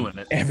got ain't doing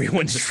it.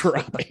 Everyone's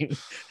dropping.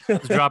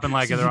 It's dropping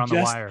like they're on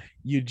the wire.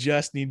 You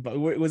just need.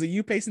 Was it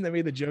you, Payson, that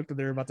made the joke that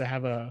they're about to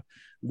have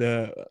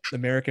the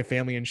American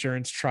Family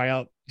Insurance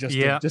tryout? Just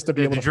to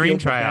be able to dream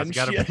tryouts.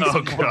 Got to bring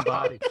some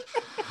body.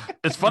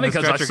 It's funny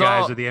because I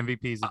guys are the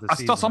MVPs of the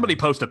season. I saw somebody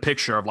post a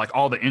picture of like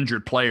all the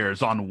injured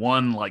players on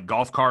one like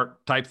golf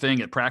cart type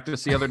thing at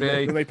practice the other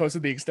day. When they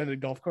posted the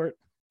extended golf cart.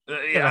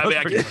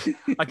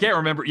 I can't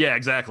remember. Yeah,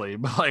 exactly.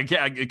 But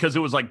because it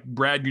was like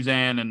Brad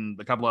Guzan and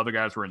a couple other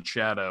guys were in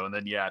shadow, and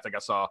then I think I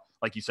saw,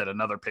 like you said,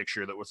 another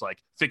picture that was like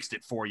fixed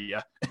it for you,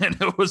 and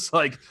it was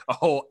like a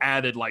whole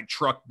added like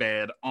truck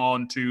bed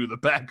onto the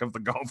back of the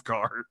golf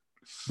cart.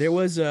 There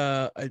was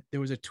a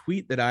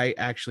tweet that I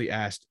actually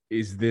asked,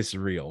 "Is this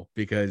real?"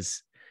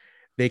 Because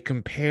they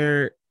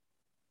compare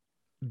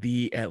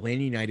the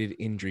Atlanta United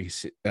injury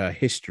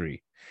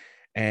history.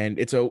 And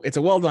it's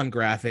a well done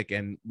graphic.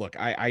 And look,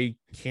 I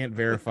can't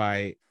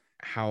verify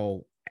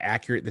how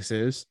accurate this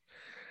is,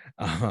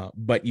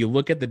 but you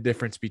look at the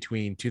difference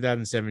between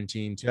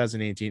 2017,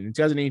 2018, and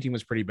 2018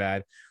 was pretty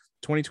bad.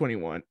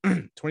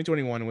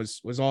 2021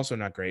 was also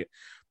not great,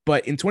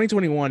 but in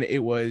 2021 it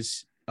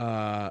was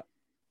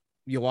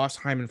you lost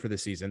Hyman for the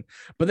season,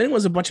 but then it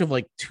was a bunch of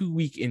like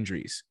 2-week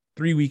injuries.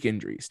 3-week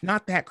injuries,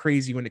 not that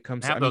crazy when it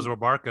comes to those were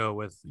Barco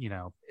with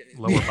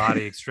lower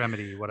body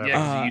extremry, whatever.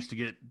 Yeah, he used to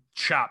get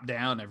chopped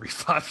down every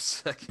 5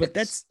 seconds. But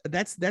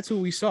that's what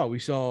we saw. We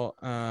saw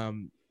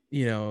I'm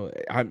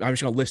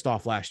just gonna list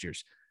off last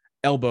year's: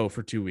 elbow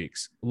for 2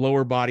 weeks,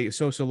 lower body,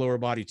 Sosa lower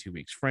body 2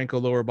 weeks, Franco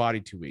lower body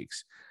 2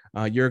 weeks,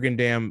 Jurgen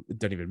Damm, it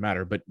doesn't even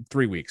matter, but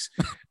 3 weeks,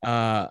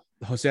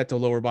 Joseto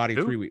lower body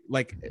 3 weeks,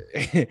 like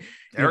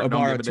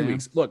Ibarra 2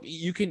 weeks. Look,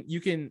 you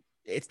can.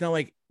 It's not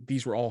like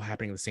these were all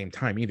happening at the same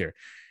time either.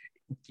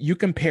 You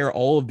compare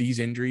all of these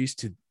injuries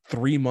to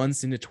 3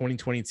 months into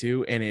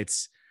 2022, and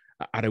it's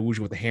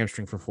Araujo with the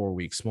hamstring for 4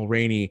 weeks,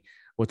 Mulroney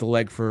with the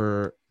leg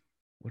for,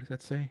 what does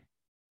that say?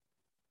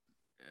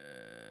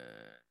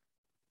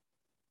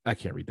 I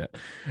can't read that.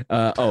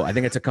 I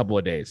think it's a couple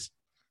of days.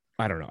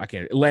 I don't know. I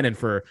can't. Lennon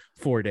for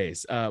 4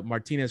 days.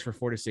 Martinez for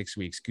 4 to 6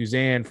 weeks.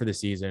 Guzan for the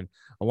season.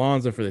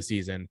 Alonso for the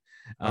season.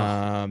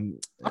 I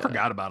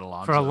forgot about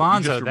Alonso. For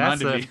Alonso,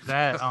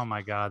 oh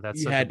my God,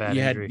 that's such a bad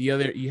injury.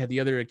 You had the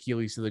other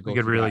Achilles to the goal.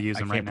 You could really use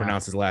him right now. I can't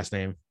pronounce his last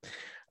name.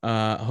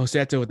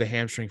 Joseto with the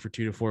hamstring for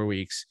 2 to 4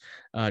 weeks.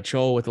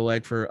 Chol with the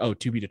leg for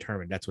to be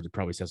determined. That's what it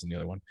probably says in the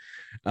other one.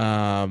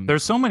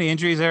 There's so many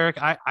injuries, Eric.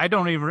 I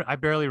barely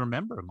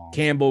remember them all.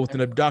 Campbell with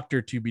an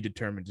abductor to be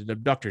determined. The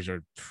abductors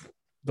are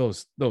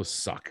those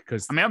suck,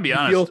 because I'll be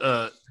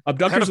honest.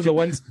 Abductors are the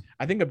ones.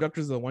 I think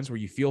abductors are the ones where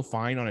you feel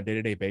fine on a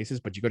day-to-day basis,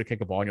 but you go to kick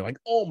a ball and you're like,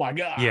 oh my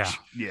gosh.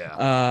 Yeah.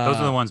 Those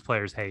are the ones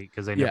players hate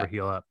because they never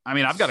heal up. I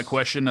mean, I've got a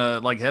question.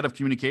 Like head of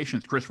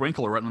communications, Chris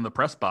Winkler, running in the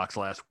press box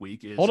last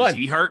week. Is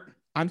he hurt?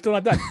 I'm still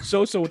not done.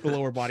 Sosa with the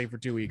lower body for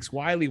 2 weeks.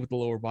 Wiley with the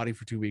lower body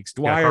for 2 weeks.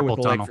 Dwyer with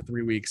the leg for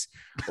 3 weeks.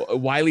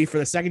 Wiley for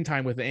the second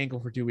time with the ankle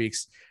for 2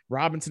 weeks.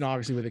 Robinson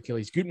obviously with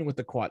Achilles. Gutman with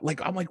the quad.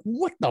 Like, I'm like,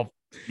 what the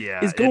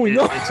is going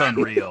on? It's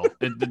unreal.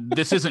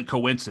 This isn't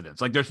coincidence.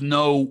 Like, there's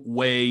no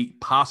way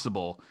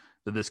possible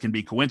that this can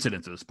be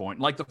coincidence at this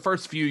point. Like the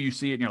first few you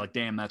see it and you're like,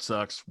 damn, that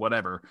sucks,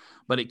 whatever.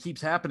 But it keeps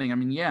happening. I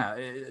mean,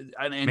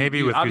 and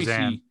maybe with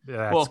Guzan,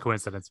 that's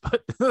coincidence.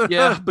 But but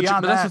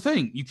that's the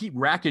thing. You keep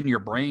racking your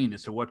brain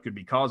as to what could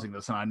be causing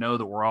this. And I know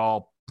that we're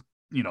all,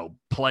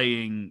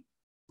 playing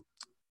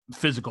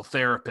physical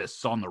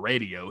therapists on the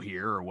radio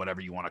here, or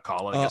whatever you want to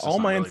call it. All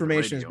my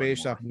information is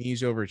based off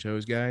knees over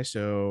toes, guys.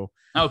 So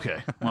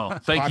okay, well,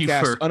 thank you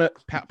for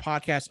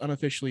podcast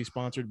unofficially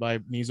sponsored by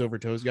Knees Over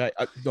Toes guy.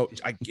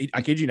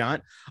 I kid you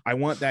not. I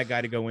want that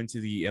guy to go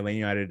into the Atlanta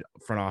United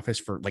front office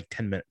for like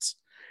 10 minutes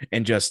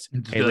and just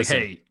hey, listen,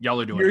 hey, y'all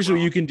are doing. Here's what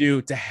you can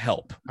do to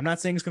help. I'm not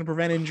saying it's going to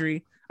prevent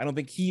injury. I don't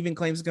think he even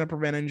claims it's going to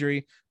prevent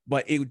injury,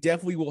 but it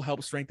definitely will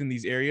help strengthen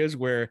these areas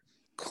where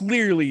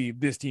clearly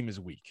this team is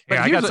weak.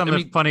 Yeah, I got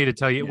something funny to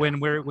tell you.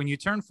 Yeah. When you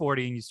turn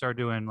 40 and you start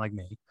doing like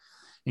me,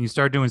 and you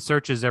start doing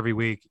searches every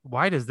week,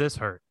 why does this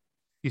hurt?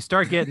 You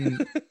start getting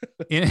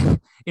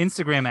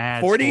Instagram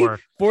ads.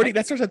 40.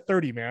 That starts at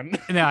 30, man.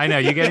 No, I know.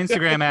 You get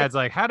Instagram ads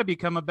like how to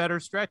become a better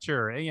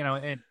stretcher.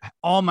 And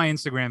all my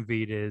Instagram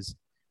feed is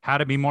how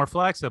to be more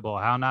flexible,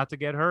 how not to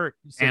get hurt,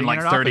 and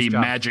like 30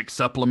 magic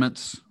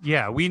supplements.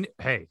 Yeah,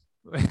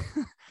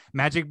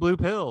 magic blue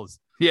pills.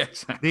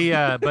 Yes.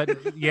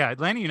 But yeah,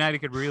 Atlanta United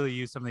could really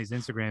use some of these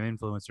Instagram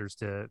influencers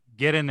to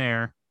get in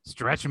there,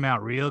 stretch them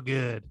out real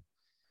good.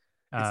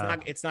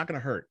 It's not going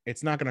to hurt.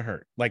 It's not going to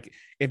hurt. Like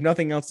if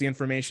nothing else, the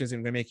information is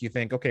going to make you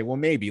think, okay, well,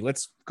 maybe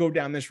let's go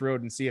down this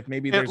road and see if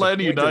maybe there's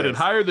Atlanta United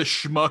hire the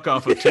schmuck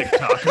off of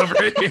TikTok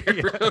over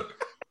here.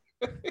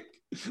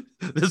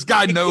 This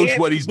guy knows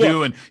what he's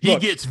doing. He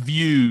gets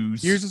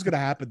views. Here's what's going to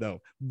happen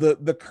though.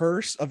 The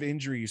curse of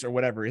injuries or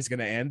whatever is going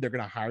to end. They're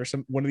going to hire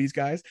one of these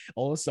guys.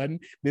 All of a sudden,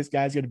 this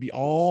guy's going to be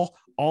all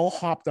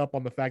hopped up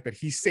on the fact that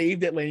he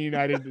saved Atlanta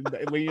United.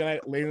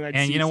 Atlanta United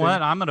and you know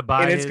what? I'm going to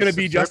buy. And it's going to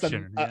be just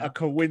a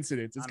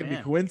coincidence. It's going to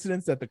be a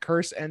coincidence that the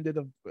curse ended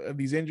of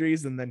these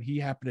injuries, and then he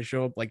happened to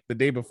show up like the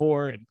day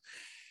before. And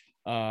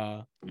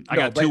I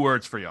got two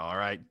words for y'all. All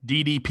right,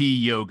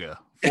 DDP Yoga.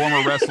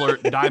 Former wrestler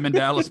Diamond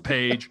Dallas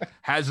Page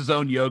has his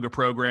own yoga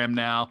program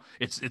now.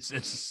 It's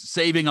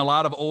saving a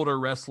lot of older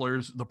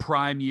wrestlers the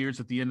prime years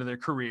at the end of their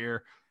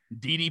career.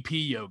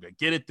 DDP Yoga,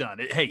 get it done.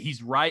 Hey,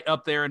 he's right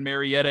up there in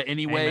Marietta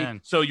anyway. Amen.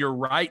 So you're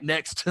right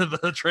next to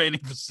the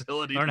training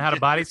facility. Learn how to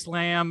body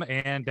slam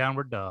and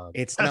downward dog.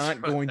 It's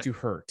not going to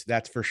hurt.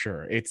 That's for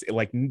sure. It's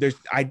like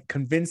I'm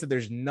convinced that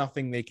there's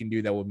nothing they can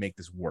do that would make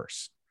this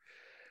worse.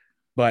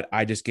 But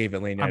I just gave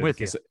Atlanta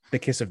the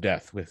kiss of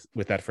death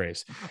with that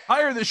phrase.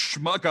 Hire this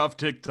schmuck off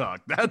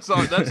TikTok. That's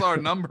our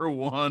number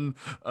one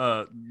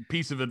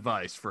piece of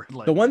advice for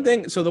Atlanta.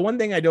 The one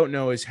thing I don't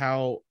know is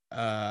how.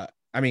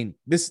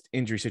 This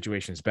injury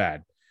situation is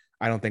bad.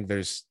 I don't think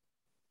there's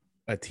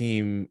a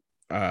team.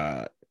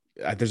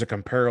 There's a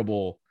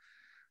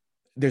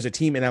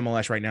team in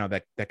MLS right now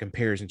that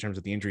compares in terms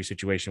of the injury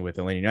situation with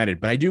Atlanta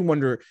United. But I do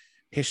wonder,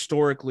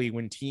 historically,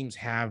 when teams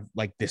have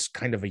like this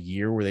kind of a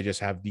year where they just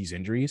have these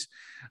injuries,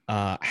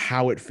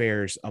 how it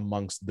fares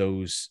amongst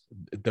those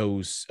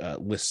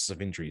lists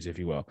of injuries, if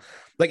you will.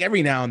 Like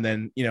every now and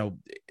then,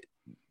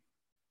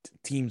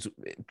 teams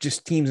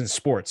in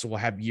sports will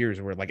have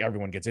years where like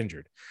everyone gets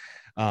injured.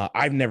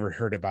 I've never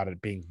heard about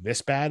it being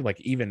this bad.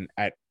 Like even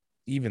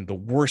the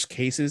worst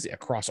cases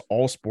across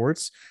all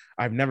sports,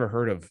 I've never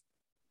heard of,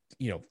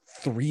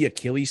 3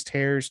 Achilles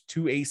tears,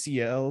 2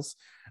 ACLs.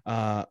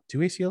 2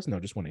 ACLs? No,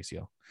 just 1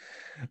 ACL.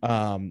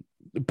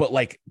 But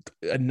like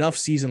enough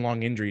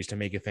season-long injuries to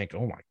make you think,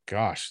 oh my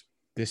gosh,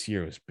 this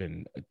year has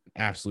been an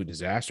absolute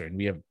disaster, and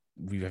we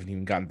haven't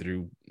even gotten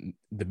through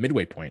the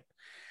midway point.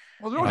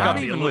 Well, there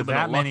not even with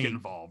that many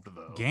involved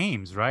though.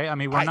 Games, right? I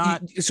mean, we're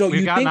not.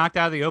 We got knocked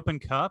out of the Open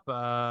Cup.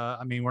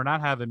 We're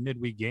not having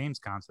midweek games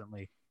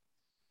constantly.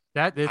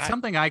 It's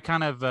something I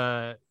kind of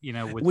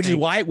which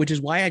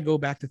is why I go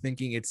back to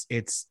thinking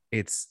it's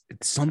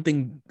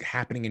something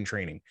happening in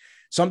training,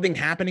 something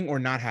happening or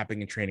not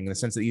happening in training, in the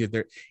sense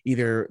that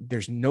either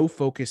there's no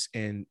focus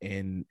in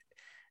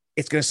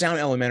it's going to sound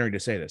elementary to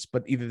say this,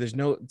 but either there's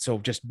no, so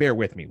just bear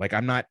with me. Like I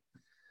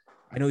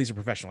know these are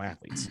professional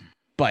athletes,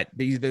 but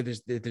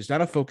there's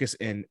not a focus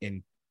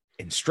in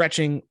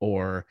stretching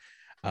or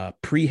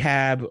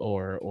prehab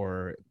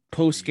or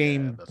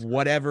post-game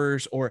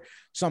whatevers or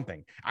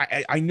something.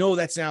 I know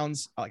that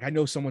sounds like, I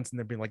know someone's in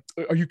there being like,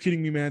 are you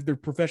kidding me, man? They're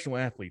professional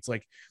athletes.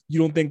 Like, you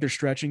don't think they're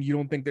stretching? You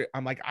don't think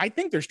I'm like, I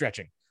think they're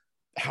stretching.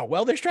 How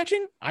well they're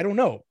stretching, I don't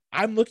know.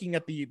 I'm looking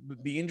at the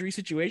injury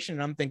situation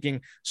and I'm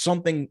thinking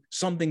something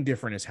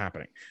different is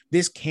happening.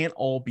 This can't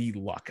all be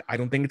luck. I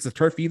don't think it's the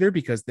turf either,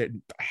 because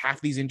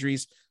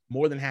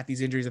more than half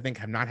these injuries I think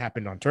have not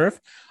happened on turf.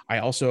 I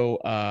also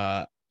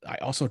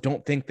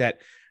don't think that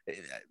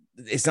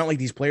it's not like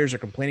these players are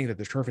complaining that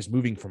the turf is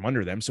moving from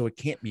under them, so it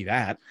can't be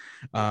that.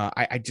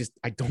 I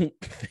don't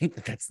think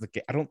that's the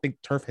case. I don't think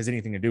turf has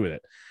anything to do with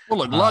it. Well,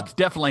 look, luck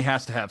definitely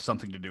has to have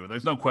something to do with it.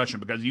 There's no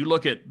question, because you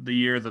look at the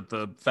year that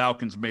the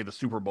Falcons made the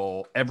Super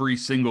Bowl, every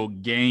single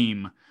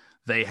game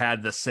they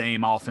had the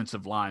same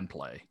offensive line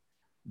play.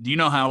 Do you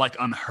know how like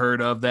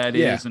unheard of that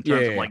is in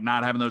terms of like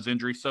not having those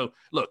injuries? So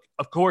look,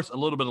 of course, a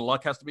little bit of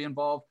luck has to be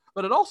involved,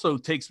 but it also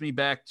takes me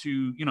back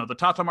to, the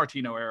Tata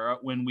Martino era,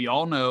 when we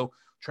all know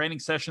training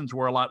sessions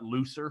were a lot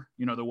looser.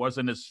 There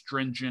wasn't as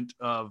stringent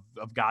of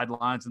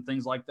guidelines and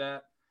things like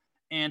that.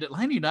 And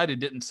Atlanta United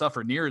didn't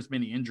suffer near as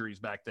many injuries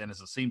back then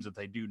as it seems that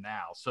they do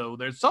now. So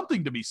there's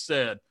something to be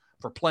said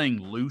for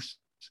playing loose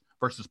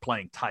versus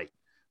playing tight.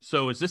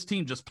 So is this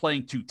team just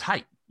playing too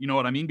tight? You know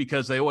what I mean?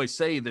 Because they always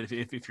say that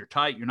if you're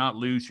tight, you're not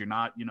loose, you're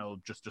not,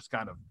 just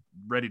kind of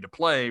ready to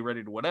play,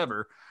 ready to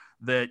whatever,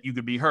 that you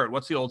could be hurt.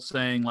 What's the old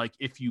saying? Like,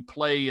 if you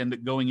play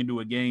and going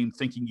into a game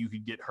thinking you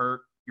could get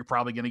hurt, you're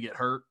probably going to get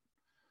hurt.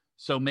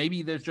 So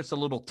maybe there's just a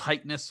little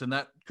tightness, and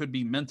that could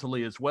be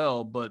mentally as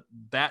well, but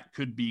that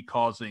could be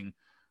causing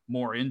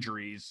more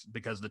injuries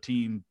because the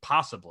team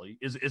possibly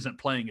isn't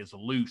playing as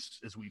loose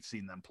as we've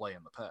seen them play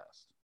in the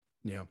past.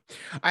 Yeah.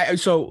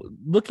 So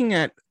looking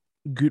at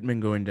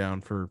Gutman going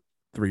down for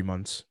 3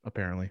 months,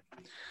 apparently.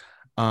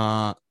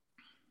 Dear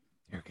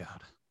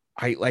God.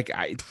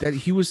 That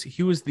he was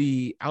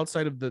the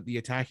outside of the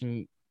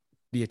attacking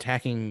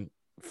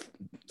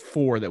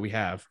four that we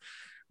have.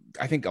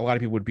 I think a lot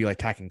of people would be like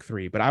attacking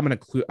three, but I'm gonna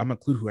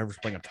include whoever's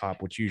playing up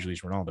top, which usually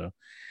is Ronaldo.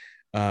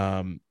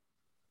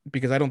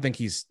 Because I don't think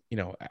he's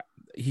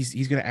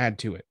gonna add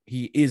to it.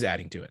 He is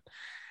adding to it.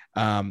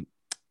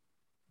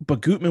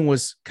 But Gutman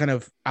was kind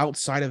of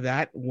outside of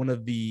that. One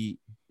of the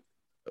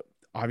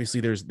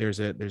obviously there's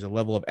a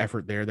level of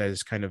effort there that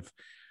is kind of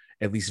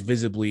at least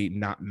visibly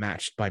not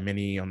matched by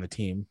many on the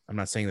team. I'm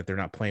not saying that they're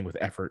not playing with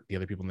effort, the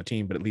other people on the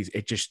team, but at least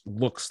it just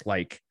looks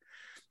like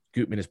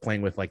Gutman is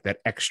playing with like that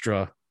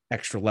extra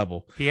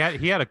level. He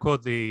had a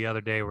quote the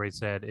other day where he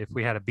said, if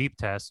we had a beep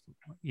test,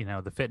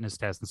 the fitness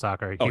test in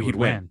soccer, he would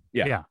win.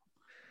 Yeah.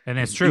 And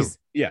it's true.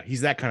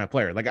 He's that kind of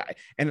player. Like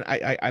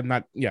I'm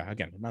not,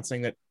 again, I'm not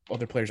saying that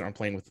other players aren't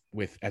playing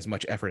with as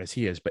much effort as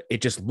he is, but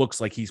it just looks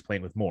like he's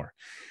playing with more.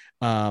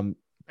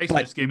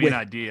 Basically, just gave me an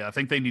idea. I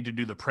think they need to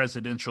do the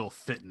presidential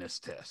fitness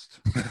test.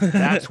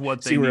 That's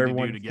what they need to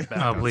do to get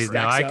back. Oh, please,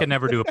 no. I could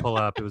never do a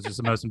pull-up. It was just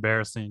the most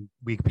embarrassing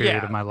week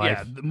period of my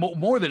life. Yeah,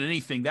 more than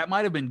anything, that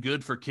might have been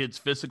good for kids'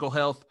 physical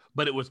health,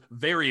 but it was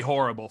very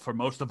horrible for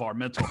most of our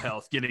mental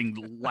health,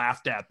 getting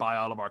laughed at by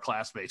all of our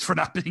classmates for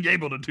not being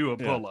able to do a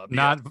pull-up.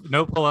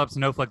 No pull-ups,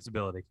 no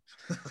flexibility.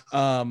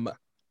 What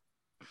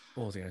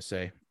was I going to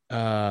say?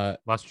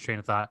 Lost your train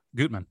of thought.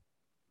 Gutman,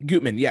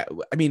 yeah.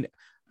 I mean,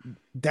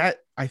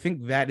 I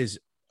think that is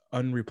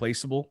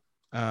unreplaceable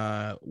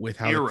with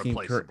how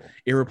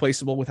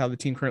irreplaceable with how the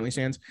team currently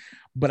stands.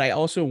 But I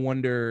also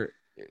wonder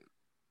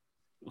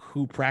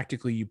who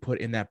practically you put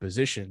in that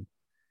position,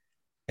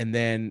 and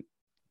then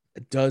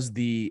does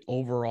the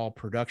overall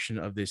production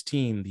of this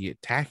team, the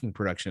attacking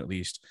production at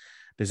least,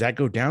 does that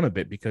go down a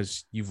bit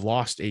because you've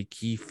lost a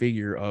key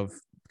figure of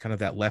kind of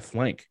that left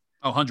flank?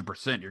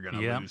 100% you're going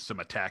to lose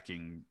some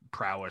attacking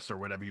prowess or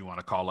whatever you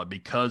want to call it,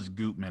 because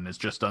Gutman has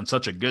just done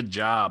such a good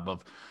job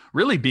of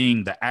really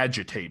being the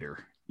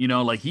agitator.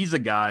 Like he's a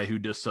guy who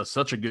just does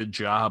such a good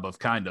job of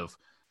kind of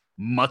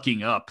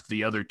mucking up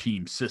the other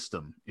team's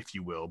system, if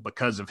you will,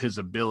 because of his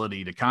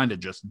ability to kind of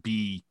just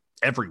be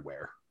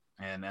everywhere.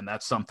 And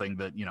that's something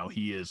that,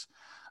 he is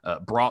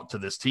brought to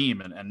this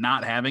team, and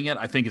not having it,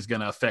 I think, is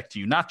going to affect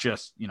you, not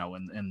just,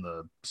 in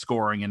the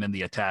scoring and in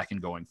the attack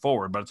and going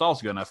forward, but it's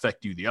also going to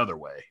affect you the other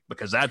way,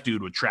 because that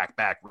dude would track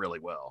back really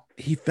well.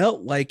 He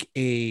felt like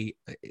the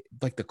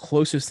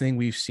closest thing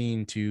we've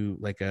seen to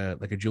like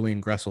a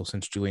Julian Gressel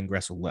since Julian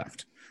Gressel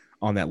left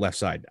on that left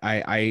side.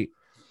 Not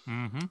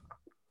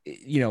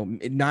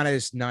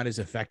as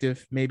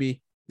effective,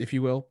 maybe, if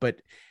you will, but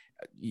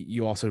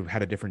you also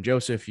had a different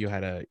Joseph. You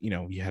had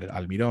you had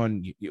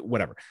Almiron,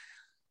 whatever.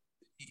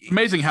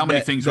 Amazing how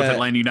many things with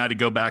Atlanta United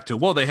go back to,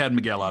 well, they had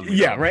Miguel Almiron.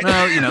 Yeah, right.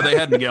 Well, they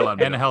had Miguel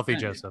Almiron. And a healthy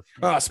Joseph.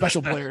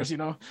 Special players,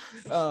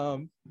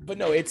 But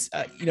no, it's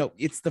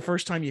it's the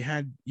first time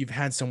you've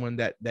had someone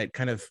that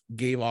kind of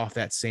gave off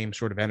that same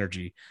sort of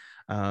energy,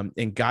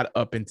 and got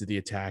up into the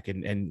attack,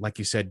 and like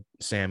you said,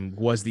 Sam,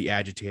 was the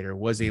agitator,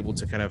 was able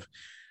to kind of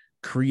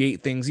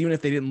create things, even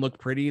if they didn't look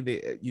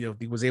pretty.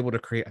 He was able to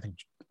create.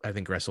 I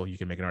think Gressel, you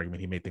can make an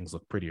argument he made things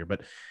look prettier,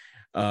 but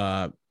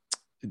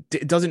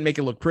it doesn't make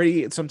it look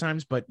pretty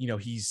sometimes. But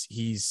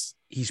he's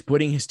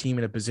putting his team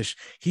in a position.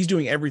 He's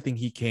doing everything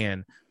he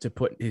can to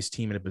put his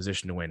team in a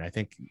position to win. I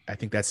think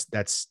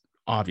that's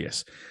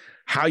obvious.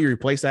 How you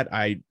replace that,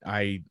 I'm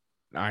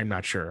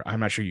not sure. I'm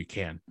not sure you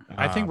can.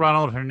 I think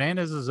Ronald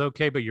Hernandez is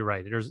okay, but you're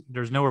right.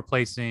 There's no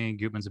replacing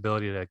Gutman's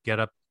ability to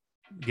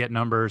get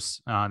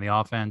numbers on the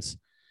offense,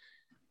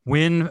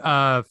 win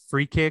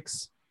free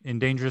kicks in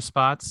dangerous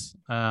spots,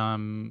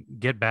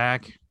 get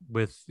back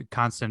with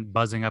constant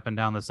buzzing up and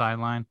down the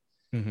sideline.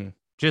 Mm-hmm.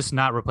 Just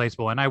not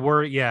replaceable. And I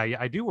worry,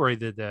 I do worry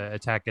that the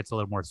attack gets a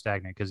little more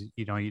stagnant, because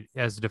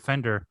as a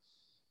defender,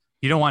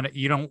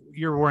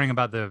 you're worrying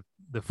about the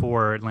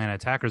four Atlanta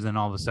attackers, and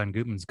all of a sudden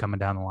Gutman's coming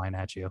down the line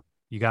at you.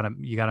 You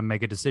gotta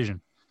make a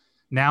decision.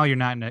 Now you're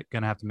not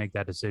gonna have to make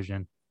that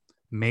decision.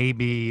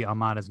 Maybe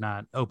Almada's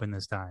not open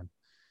this time.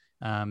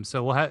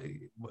 So we'll have,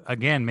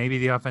 again, maybe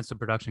the offensive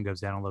production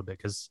goes down a little bit,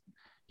 because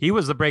he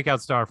was the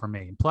breakout star for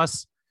me.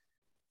 Plus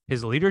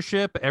his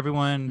leadership,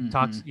 everyone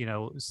talks,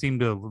 seemed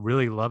to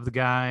really love the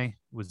guy,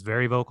 was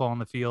very vocal on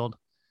the field,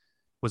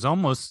 was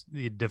almost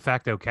the de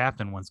facto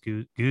captain once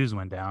Goose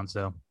went down.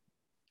 So,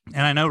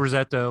 and I know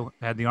Rossetto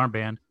had the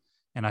armband,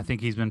 and I think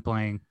he's been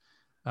playing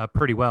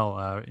pretty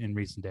well in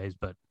recent days,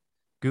 but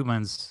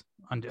Gutman's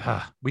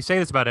We say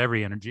this about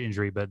every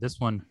injury, but this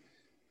one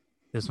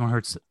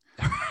hurts.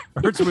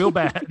 Hurts real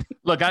bad.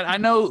 Look, I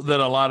know that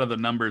a lot of the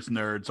numbers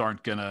nerds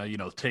aren't gonna,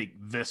 take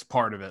this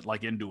part of it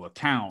like into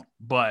account,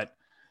 but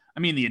I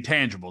mean the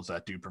intangibles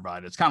that dude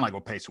provided. It's kind of like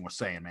what Payson was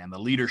saying, man. The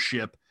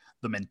leadership,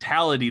 the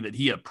mentality that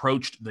he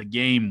approached the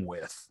game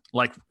with.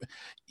 Like,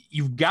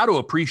 you've got to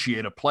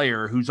appreciate a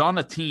player who's on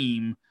a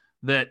team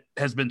that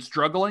has been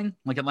struggling,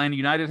 like Atlanta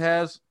United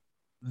has,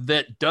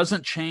 that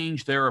doesn't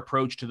change their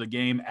approach to the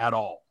game at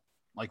all.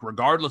 Like,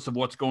 regardless of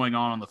what's going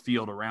on the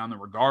field around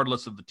them,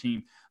 regardless of the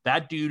team,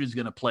 that dude is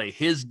going to play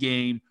his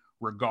game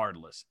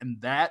regardless. And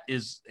that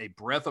is a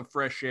breath of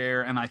fresh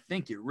air. And I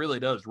think it really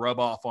does rub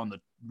off on the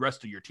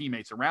rest of your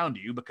teammates around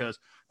you, because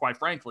quite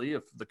frankly,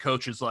 if the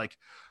coach is like,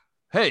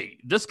 hey,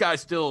 this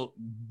guy's still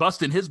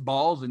busting his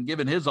balls and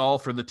giving his all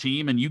for the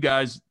team, and you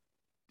guys,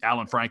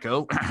 Alan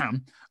Franco,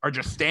 are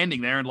just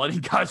standing there and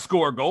letting guys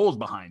score goals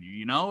behind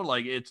you,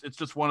 like it's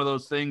just one of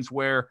those things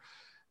where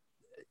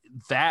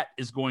that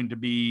is going to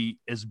be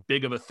as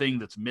big of a thing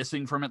that's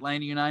missing from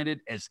Atlanta United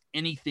as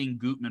anything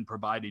Gutman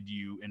provided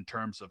you in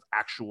terms of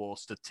actual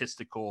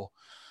statistical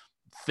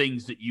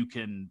things that you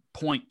can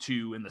point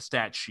to in the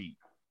stat sheet.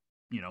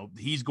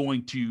 He's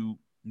going to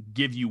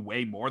give you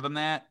way more than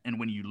that. And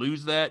when you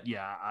lose that,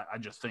 I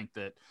just think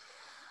that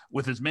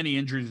with as many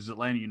injuries as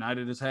Atlanta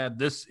United has had,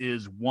 this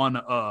is one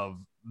of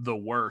the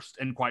worst,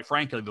 and quite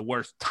frankly, the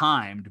worst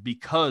timed,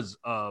 because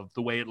of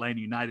the way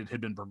Atlanta United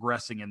had been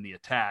progressing in the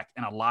attack.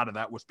 And a lot of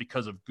that was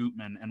because of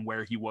Gutman and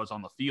where he was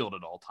on the field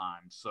at all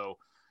times. So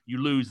you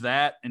lose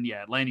that. And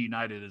Atlanta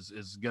United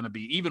is going to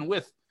be, even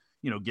with,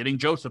 getting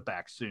Joseph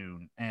back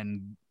soon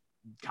and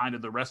kind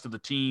of the rest of the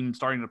team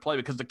starting to play,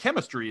 because the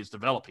chemistry is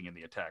developing in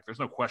the attack. There's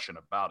no question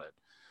about it,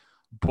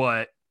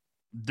 but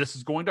this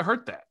is going to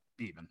hurt that.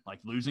 Even like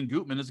losing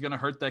Gutman is going to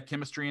hurt that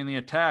chemistry in the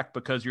attack,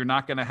 because you're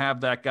not going to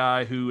have that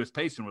guy who, as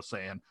Payson was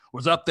saying,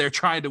 was up there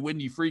trying to win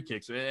you free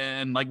kicks.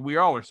 And like we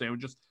all were saying,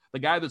 just the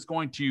guy that's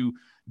going to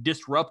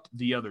disrupt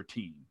the other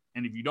team.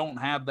 And if you don't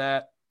have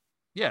that,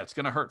 it's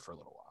going to hurt for a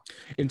little while.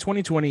 In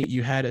 2020,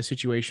 you had a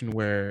situation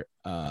where,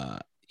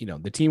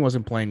 the team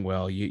wasn't playing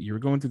well. You were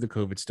going through the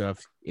COVID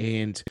stuff,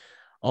 and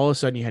all of a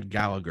sudden you had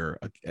Gallagher,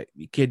 a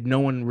kid no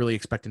one really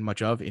expected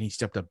much of, and he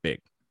stepped up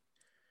big.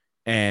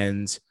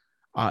 And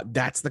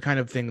that's the kind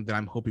of thing that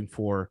I'm hoping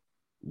for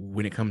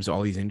when it comes to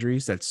all these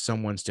injuries, that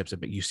someone steps up.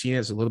 You've seen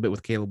it a little bit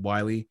with Caleb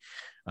Wiley.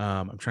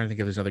 I'm trying to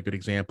think if there's another good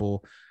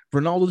example.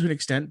 Ronaldo to an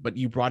extent, but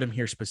you brought him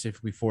here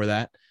specifically for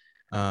that.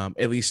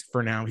 At least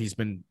for now, he's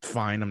been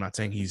fine. I'm not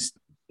saying he's,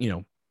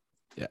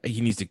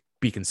 he needs to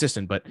be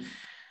consistent, but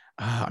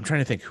I'm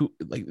trying to think who,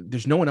 like,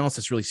 there's no one else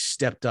that's really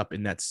stepped up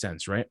in that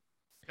sense, right?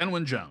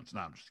 Kenwyne Jones.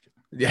 No, I'm just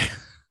kidding.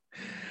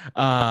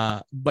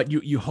 Yeah. But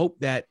you hope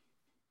that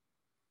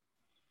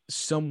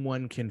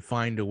someone can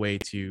find a way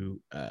to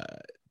kind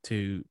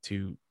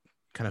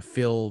of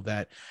fill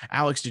that.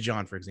 Alex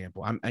DeJohn, for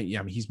example,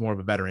 he's more of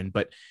a veteran,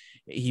 but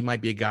he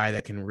might be a guy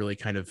that can really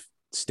kind of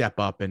step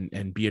up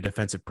and be a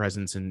defensive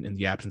presence in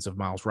the absence of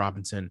Miles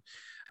Robinson.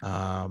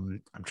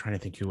 I'm trying to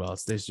think who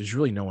else. There's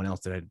really no one else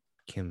that I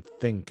can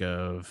think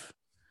of.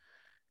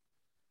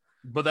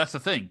 But that's the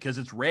thing, because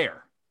it's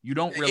rare. You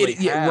don't really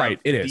have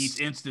these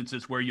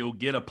instances where you'll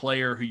get a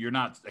player who you're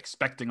not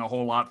expecting a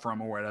whole lot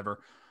from or whatever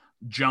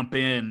jump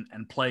in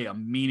and play a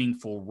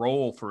meaningful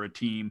role for a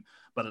team.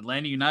 But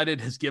Atlanta United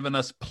has given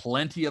us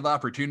plenty of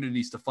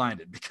opportunities to find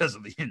it because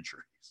of the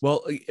injuries.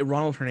 Well,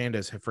 Ronald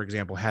Hernandez, for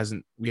example,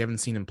 we haven't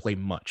seen him play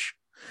much.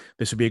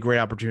 This would be a great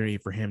opportunity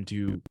for him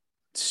to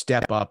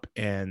step up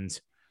and,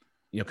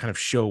 kind of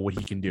show what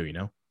he can do,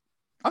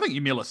 I think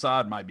Emil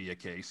Assad might be a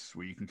case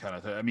where you can kind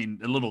of, a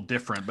little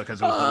different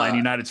because it was Atlanta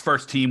United's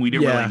first team. We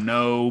didn't really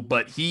know,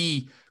 but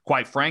he,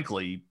 quite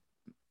frankly,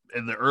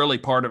 in the early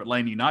part of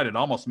Atlanta United,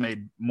 almost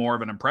made more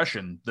of an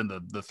impression than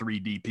the three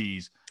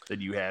DPs that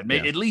you had,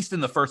 at least in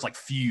the first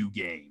few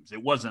games.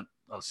 It wasn't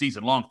a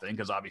season-long thing,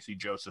 because obviously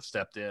Joseph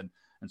stepped in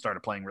and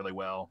started playing really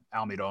well.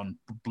 Almiron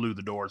blew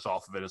the doors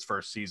off of it his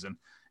first season,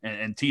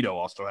 and Tito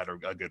also had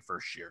a good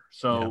first year.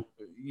 So,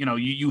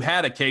 you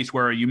had a case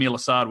where Emil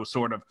Assad was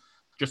sort of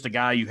just a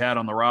guy you had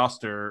on the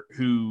roster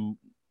who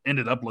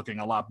ended up looking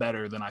a lot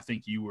better than I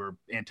think you were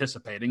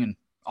anticipating, and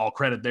all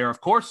credit there,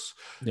 of course,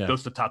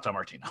 goes to Tata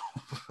Martino.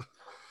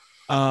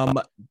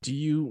 Do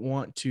you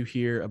want to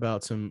hear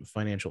about some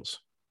financials?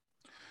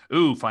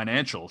 Ooh,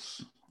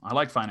 financials. I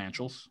like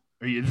financials.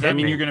 Does that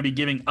mean you're going to be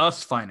giving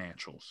us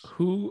financials?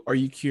 Who are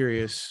you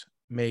curious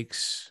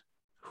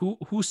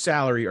whose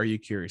salary are you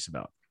curious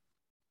about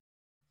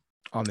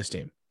on this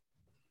team?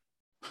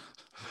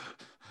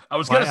 I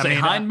was going to say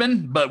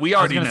Hindman, but we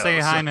already know. I was going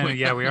to say Hindman.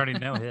 Yeah, we already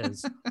know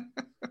his.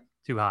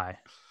 Too high.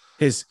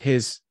 His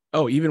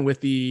even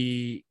with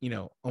the,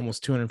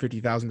 almost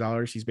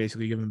 $250,000 he's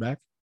basically given back.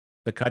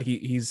 The cut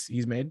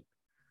he's made,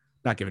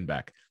 not given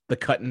back. The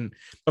cut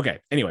okay.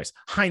 Anyways,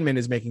 Hindman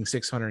is making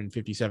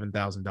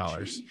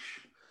 $657,000.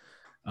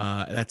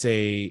 That's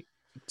a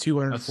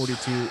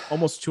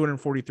almost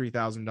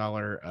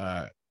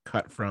 $243,000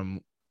 cut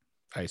from,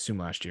 I assume,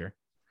 last year.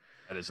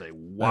 That is a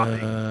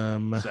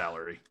whopping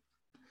salary.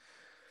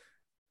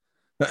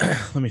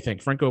 Let me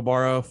think. Franco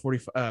Barro,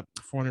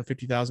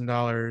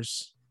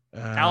 $450,000.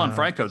 Alan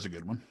Franco's a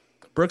good one.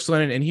 Brooks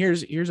Lennon, and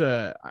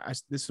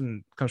this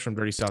one comes from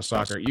Dirty South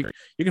Soccer. You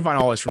can find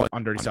all this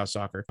on Dirty South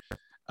Soccer,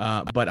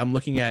 but I'm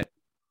looking at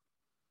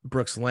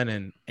Brooks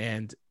Lennon,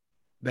 and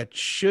that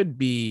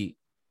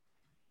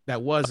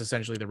was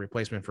essentially the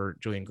replacement for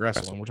Julian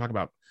Gressel, and we're talking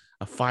about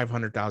a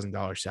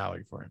 $500,000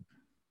 salary for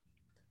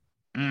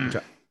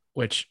him.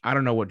 Which I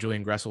don't know what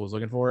Julian Gressel was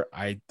looking for.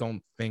 I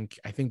think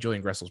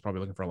Julian Gressel is probably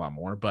looking for a lot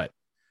more, but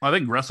I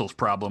think Gressel's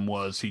problem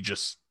was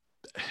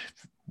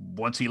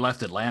once he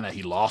left Atlanta,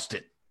 he lost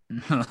it.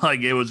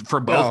 Like it was for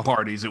both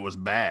parties, it was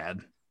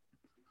bad.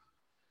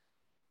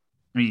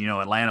 I mean,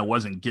 Atlanta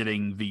wasn't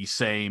getting the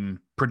same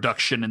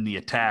production in the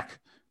attack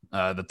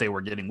that they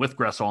were getting with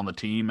Gressel on the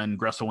team, and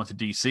Gressel went to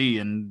DC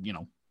and,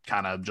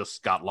 kind of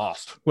just got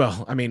lost.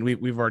 Well, I mean,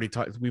 we've already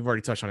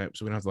touched on it,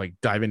 so we don't have to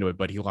dive into it,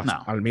 but he lost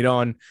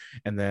Almiron,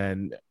 and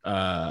then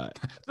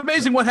it's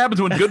amazing what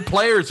happens when good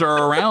players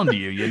are around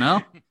you, he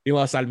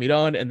lost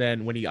Almiron, and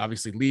then when he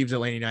obviously leaves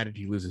Atlanta United,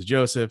 he loses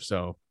Joseph.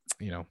 So,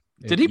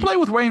 did he play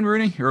with Wayne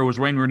Rooney, or was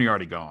Wayne Rooney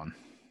already gone?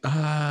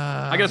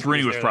 I guess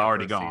Rooney was probably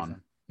already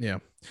gone. Yeah.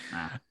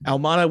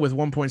 Almada with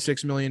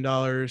 $1.6 million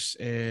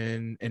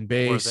in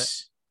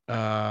base.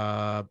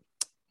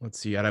 Let's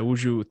see,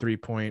 Araujo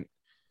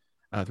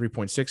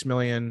 3.6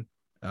 million.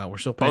 We're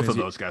still paying both of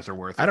those guys are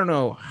worth it. I don't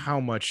know how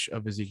much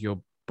of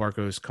Ezekiel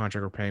Barco's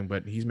contract we're paying,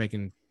 but he's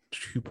making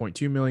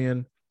 2.2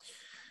 million.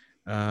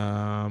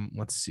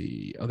 Let's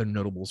see other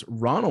notables.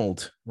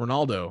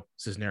 Ronaldo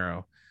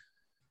Cisnero,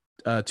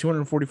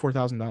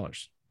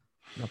 $244,000.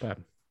 Not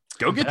bad.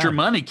 Go get your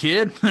money,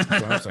 kid.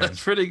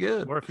 That's pretty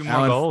good. Or a few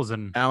more goals.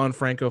 And Alan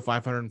Franco,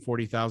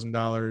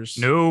 $540,000.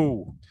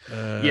 No.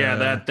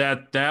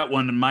 That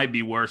one might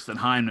be worse than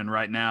Hyndman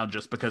right now,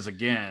 just because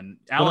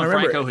Alan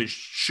Franco has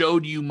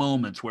showed you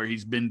moments where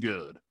he's been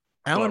good.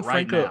 Alan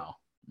Franco. Right now,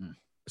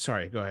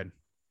 sorry, go ahead.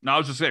 No, I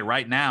was just saying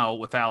right now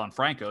with Alan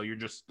Franco,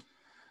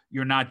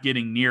 you're not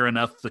getting near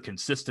enough the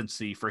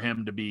consistency for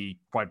him to be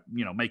quite,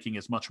 making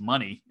as much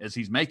money as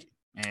he's making.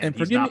 And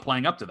he's not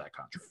playing up to that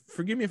contract.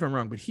 Forgive me if I'm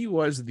wrong, but he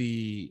was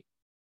a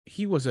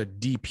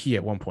DP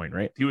at one point,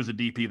 right? He was a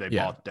DP they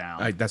bought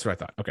down. That's what I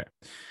thought. Okay.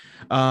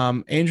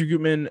 Andrew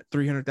Gutman,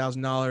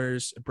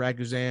 $300,000. Brad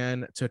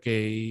Guzan took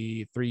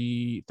a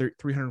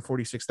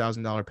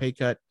 $346,000 pay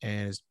cut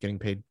and is getting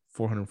paid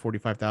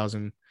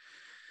 $445,000,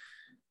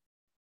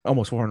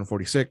 almost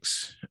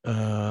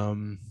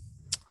 $446,000.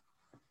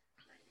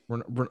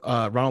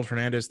 Ronald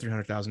Hernandez,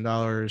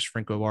 $300,000.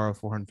 Franco Ibarra,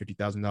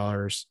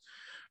 $450,000.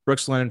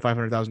 Brooks Lennon,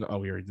 $500,000. Oh,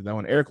 we already did that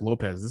one. Eric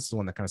Lopez. This is the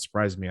one that kind of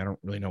surprised me. I don't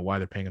really know why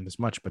they're paying him this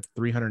much, but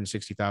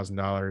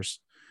 $360,000.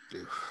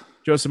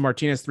 Joseph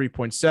Martinez,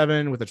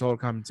 3.7 with a total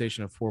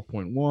compensation of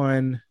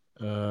 4.1.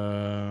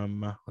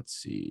 Let's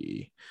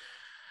see.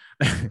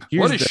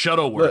 What is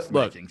Shuttleworth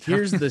making?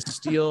 Here's the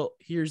steal.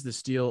 Here's the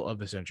steal of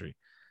the century.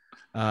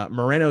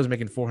 Moreno is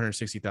making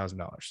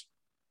 $460,000.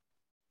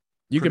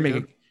 You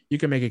can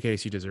make a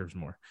case he deserves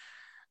more.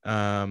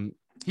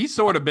 He's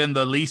sort of been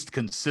the least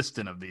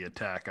consistent of the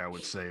attack, I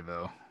would say,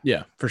 though.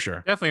 Yeah, for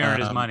sure. Definitely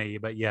earned his money,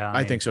 but yeah.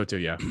 I think so too.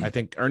 Yeah. I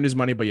think earned his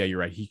money, but yeah, you're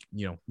right. He,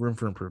 room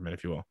for improvement,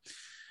 if you will.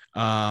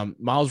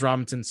 Miles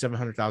Robinson,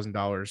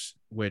 $700,000,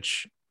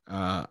 which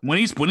when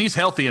he's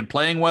healthy and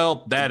playing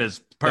well, that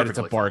is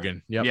perfectly it's a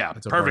bargain. Yep, yeah,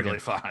 it's perfectly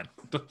fine.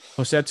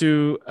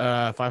 Josetu,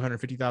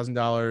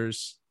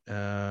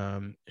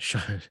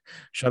 $550,000.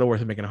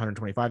 Shuttleworth is making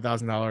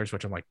 $125,000,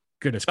 which I'm like,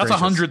 goodness gracious.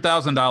 That's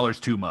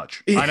 $100,000 too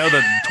much. I know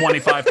that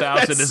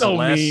 25,000 is so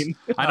less. Mean.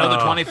 I know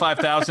that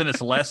 25,000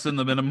 is less than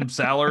the minimum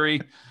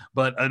salary,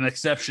 but an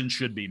exception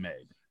should be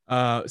made.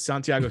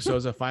 Santiago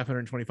Souza,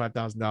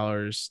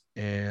 $525,000,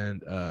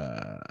 and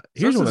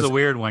here's a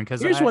weird one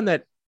because here's one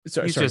that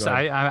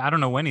I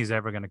don't know when he's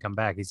ever going to come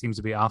back. He seems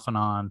to be off and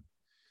on.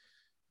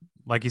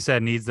 Like you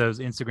said, needs those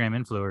Instagram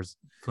influencers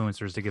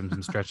to give him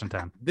some stretching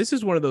time. This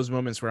is one of those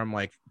moments where I'm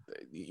like,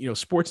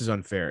 sports is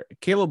unfair.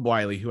 Caleb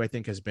Wiley, who I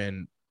think has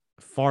been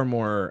far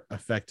more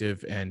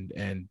effective and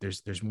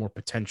there's more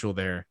potential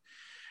there,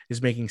 is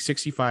making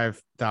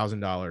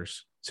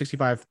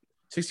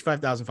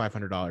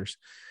 $65,500.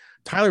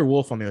 Tyler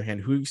Wolf, on the other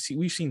hand, who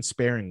we've seen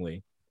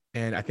sparingly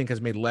and I think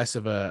has made less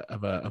of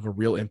a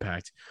real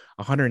impact,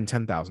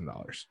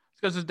 $110,000.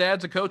 Because his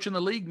dad's a coach in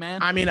the league,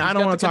 man. I mean, I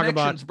don't want to talk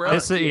about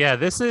this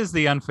is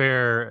the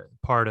unfair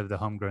part of the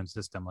homegrown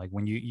system. Like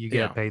when you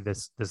get paid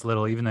this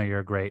little, even though you're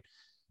a great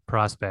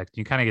prospect,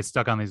 you kind of get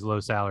stuck on these low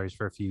salaries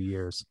for a few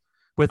years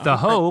with the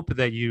hope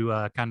that you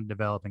kind of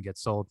develop and get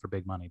sold for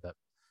big money. But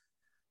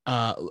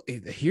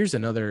here's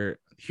a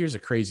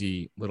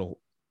crazy little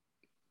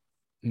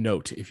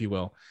note, if you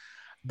will.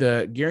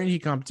 The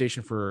guaranteed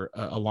compensation for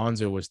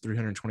Alonso was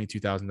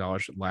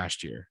 $322,000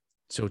 last year.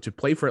 So to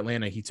play for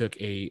Atlanta, he took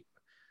a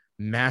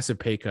massive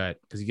pay cut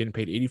because he's getting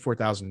paid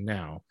 $84,000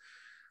 now.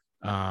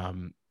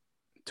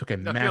 Took a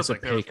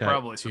massive pay cut.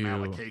 Probably some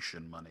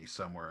allocation money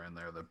somewhere in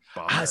there that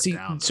see.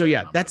 So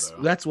yeah, that's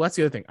the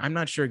other thing. I'm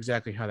not sure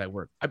exactly how that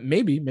worked.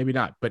 Maybe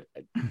not. But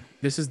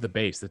this is the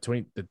base,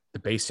 the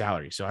base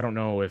salary. So I don't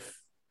know if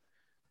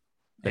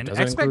And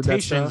doesn't include that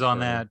expectations stuff, on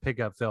or- that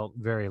pickup felt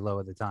very low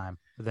at the time.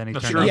 But then he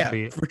That's turned true. out Yeah, to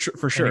be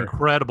for an sure.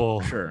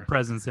 incredible Sure.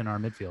 presence in our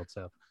midfield.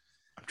 So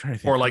I'm trying to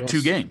think. Or who like 2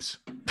 else- games.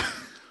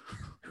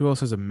 Who else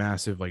has a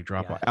massive like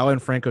drop Yeah. off? Alan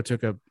Franco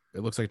took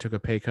a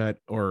pay cut,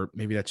 or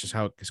maybe that's just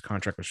how his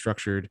contract was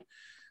structured,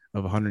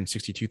 of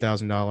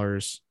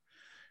 $162,000.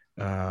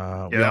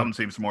 Yeah, that one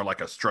seems more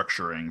like a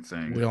structuring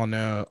thing. We all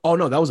know. Oh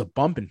no, that was a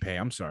bump in pay.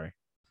 I'm sorry.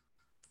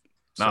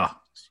 Nah.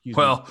 Excuse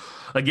me. Well,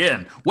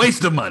 again,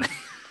 waste of money.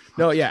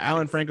 No, yeah,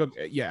 Alan Franco.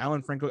 Yeah,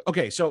 Alan Franco.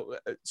 Okay, so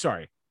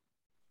sorry.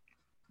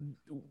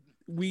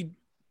 We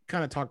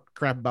kind of talk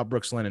crap about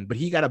Brooks Lennon, but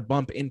he got a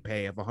bump in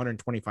pay of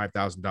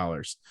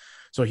 $125,000.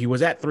 So he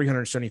was at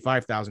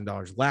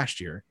 $375,000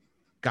 last year,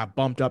 got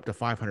bumped up to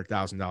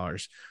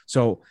 $500,000.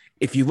 So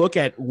if you look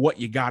at what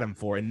you got him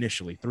for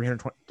initially,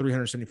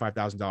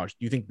 $375,000, do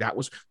you think that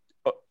was?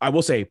 I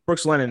will say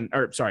Julian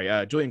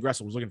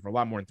Gressel was looking for a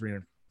lot more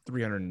than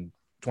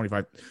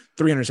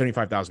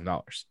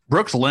 $375,000.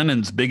 Brooks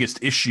Lennon's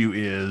biggest issue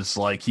is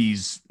like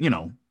he's,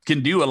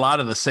 can do a lot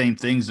of the same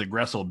things that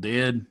Gressel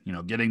did,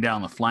 getting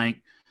down the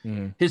flank.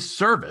 Mm-hmm. His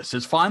service,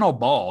 his final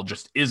ball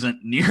just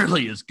isn't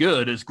nearly as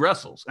good as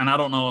Gressel's. And I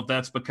don't know if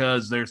that's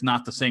because there's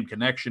not the same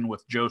connection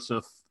with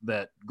Joseph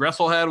that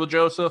Gressel had with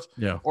Joseph,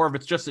 or if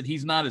it's just that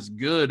he's not as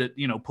good at,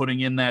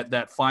 putting in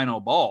that final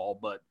ball.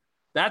 But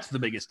that's the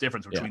biggest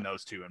difference between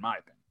those two, in my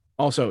opinion.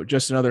 Also,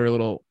 just another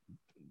little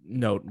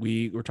note.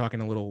 We were talking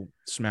a little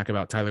smack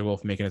about Tyler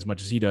Wolff making as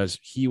much as he does.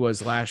 He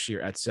was last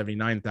year at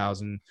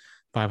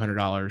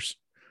 $79,500,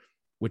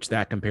 which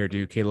that compared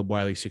to Caleb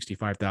Wiley,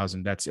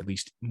 $65,000. That's at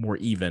least more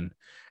even.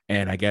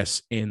 And I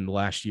guess in the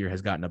last year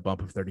has gotten a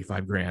bump of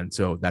 $35,000.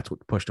 So that's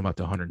what pushed him up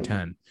to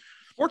 110.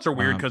 Sports are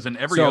weird because in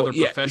every other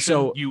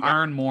profession, you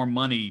earn more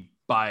money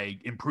by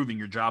improving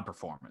your job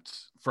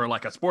performance. For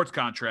like a sports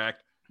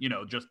contract,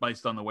 just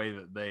based on the way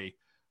that they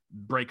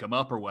break them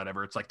up or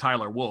whatever. It's like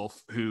Tyler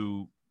Wolff,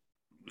 who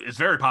is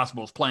very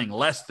possible is playing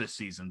less this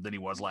season than he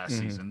was last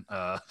season,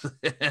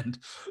 and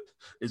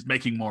is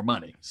making more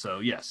money. So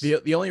yes,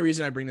 the only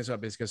reason I bring this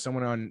up is because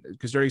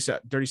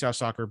Dirty South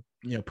Soccer,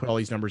 put all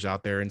these numbers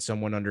out there, and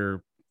someone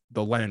under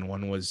the Lennon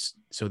one was,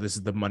 so this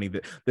is the money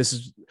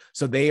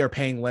so they are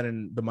paying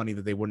Lennon the money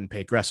that they wouldn't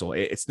pay Gressel.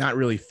 It's not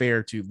really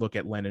fair to look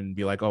at Lennon and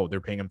be like, oh,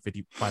 they're paying him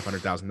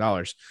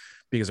 $500,000,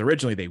 because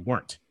originally they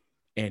weren't,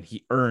 and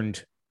he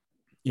earned,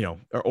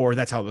 or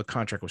that's how the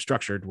contract was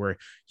structured, where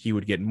he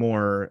would get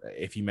more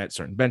if he met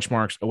certain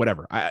benchmarks or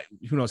whatever.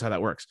 Who knows how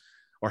that works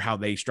or how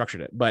they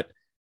structured it. But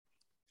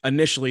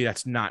initially,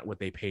 that's not what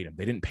they paid him.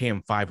 They didn't pay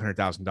him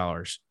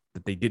 $500,000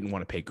 that they didn't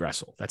want to pay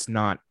Gressel. That's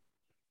not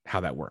how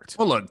that worked.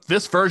 Well, look,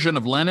 this version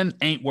of Lennon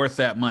ain't worth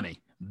that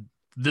money.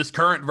 This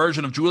current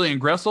version of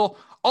Julian Gressel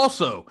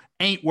also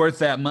ain't worth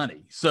that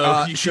money.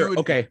 So sure.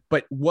 Okay.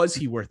 But was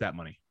he worth that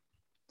money?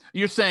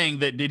 You're saying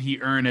that did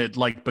he earn it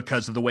like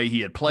because of the way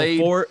he had played?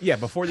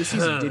 Before the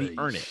season, did he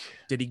earn it?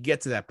 Did he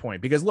get to that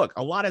point? Because look,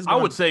 a lot has gone.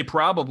 I would say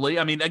probably.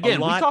 I mean, again,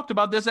 we talked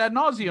about this ad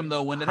nauseum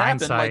though when it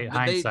happened. Like,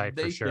 hindsight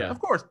for sure. Of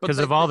course. Because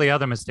of all the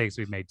other mistakes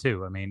we've made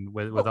too. I mean,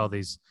 with all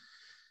these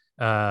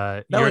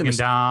Jürgen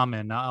Damm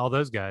and all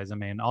those guys. I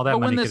mean, all that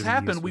money. But when this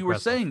happened, we were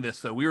saying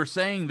this though. We were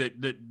saying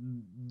that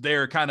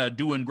they're kind of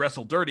doing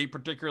Gressel dirty,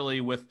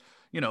 particularly with,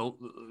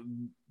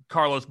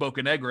 Carlos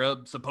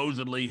Bocanegra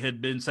supposedly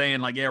had been saying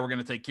like, yeah, we're going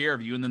to take care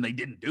of you. And then they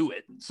didn't do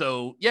it.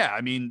 So yeah,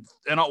 I mean,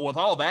 and with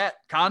all that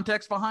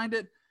context behind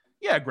it,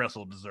 yeah,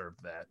 Gressel deserved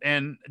that.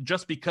 And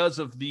just because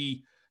of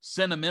the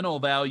sentimental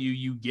value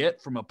you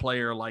get from a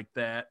player like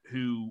that,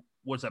 who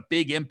was a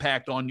big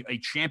impact on a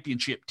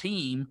championship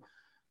team.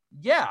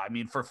 Yeah. I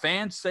mean, for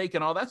fans' sake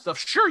and all that stuff,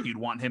 sure, you'd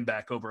want him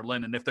back over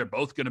Lennon if they're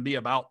both going to be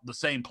about the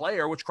same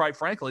player, which quite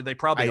frankly, they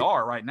probably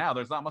are right now.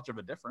 There's not much of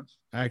a difference.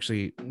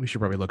 Actually, we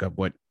should probably look up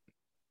what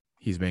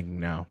he's making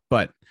now,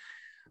 but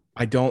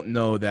I don't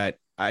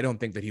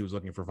think that he was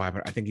looking for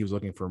 500. I think he was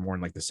looking for more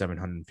in like the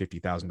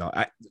 $750,000.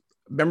 I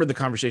remember the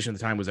conversation at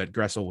the time was that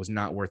Gressel was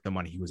not worth the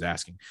money he was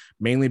asking,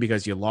 mainly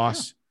because you were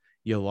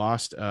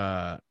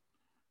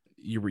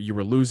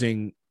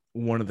losing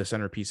one of the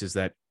centerpieces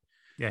that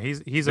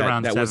he's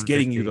around that was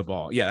getting you the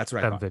ball. Yeah, that's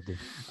right.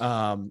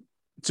 750.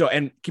 So,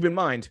 and keep in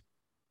mind,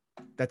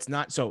 that's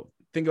not so.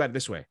 Think about it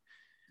this way: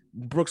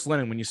 Brooks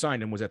Lennon, when you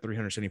signed him, was at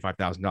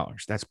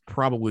 $375,000. That's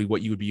probably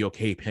what you would be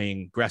okay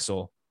paying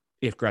Gressel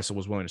if Gressel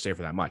was willing to stay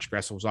for that much.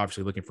 Gressel was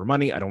obviously looking for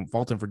money. I don't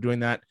fault him for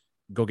doing that.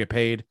 Go get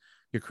paid.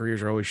 Your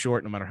careers are always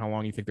short, no matter how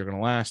long you think they're going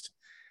to last.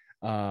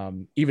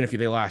 Even if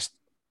they last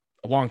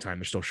a long time,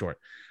 they're still short.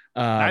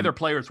 Neither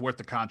player is worth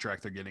the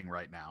contract they're getting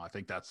right now. I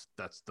think that's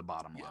the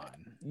bottom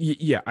line.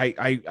 Yeah,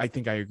 I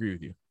think I agree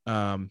with you.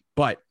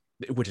 But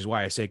which is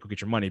why I say go get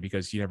your money,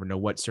 because you never know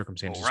what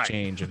circumstances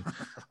change and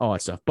all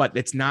that stuff. But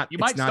it's not. You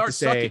might start to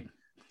say.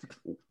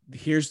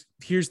 Here's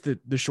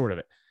the short of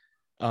it.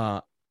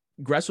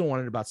 Gressel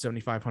wanted about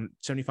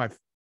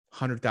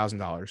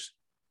 $7,500,000.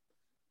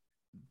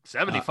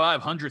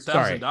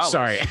 $7,500,000.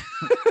 Sorry.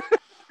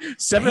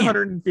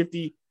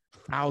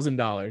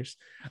 $750,000.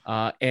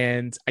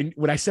 And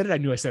when I said it, I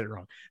knew I said it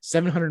wrong.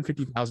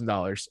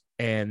 $750,000.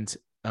 And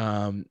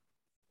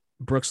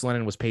Brooks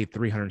Lennon was paid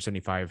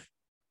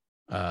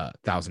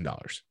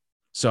 $375,000.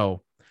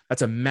 So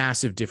that's a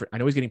massive difference. I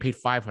know he's getting paid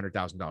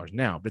 $500,000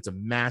 now, but it's a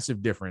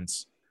massive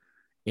difference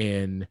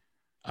in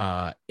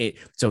it.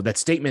 So that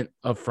statement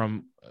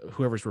from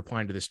whoever's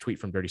replying to this tweet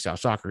from Dirty South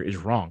Soccer is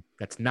wrong.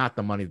 That's not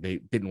the money they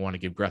didn't want to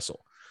give Gressel.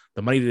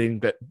 The money they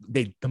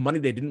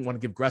didn't want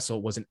to give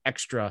Gressel was an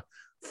extra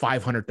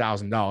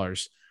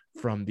 $500,000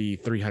 from the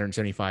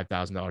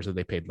 $375,000 that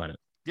they paid Lennon.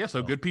 Yeah,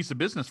 so good piece of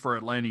business for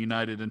Atlanta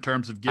United in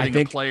terms of getting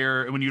a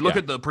player. When you look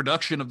at the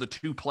production of the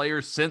two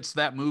players since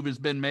that move has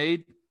been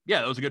made, yeah,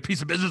 that was a good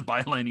piece of business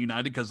by Atlanta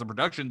United because the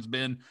production's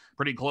been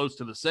pretty close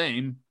to the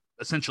same,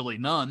 essentially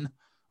none,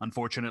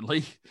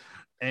 unfortunately.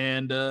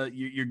 And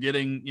you're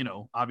getting,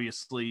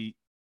 obviously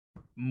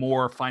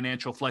more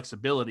financial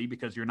flexibility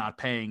because you're not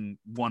paying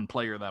one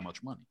player that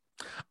much money.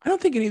 I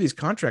don't think any of these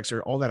contracts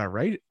are all that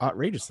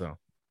outrageous, though.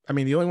 I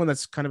mean, the only one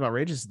that's kind of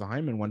outrageous is the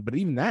Hyman one, but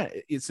even that,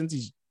 since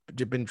he's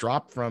been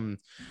dropped from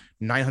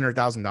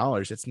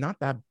 $900,000, it's not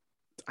that.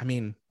 I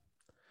mean,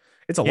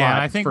 it's a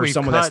lot. I think for we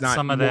someone cut that's not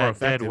some of more that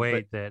effective, dead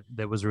weight that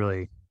was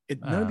really.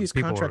 None of these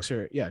contracts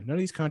are. Yeah, none of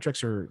these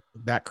contracts are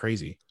that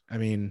crazy. I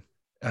mean,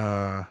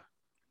 I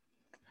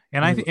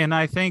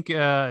think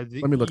let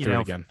me look through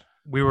it again.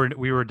 We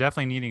were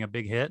definitely needing a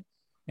big hit,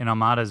 and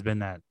Almada's been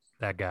that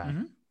guy.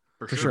 Mm-hmm.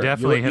 For sure.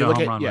 Definitely hit a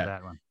home run with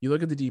that one. You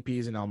look at the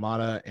DPs in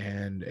Almada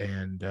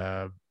and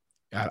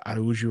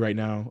Araujo right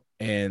now,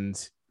 and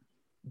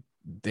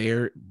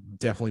they're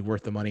definitely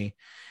worth the money.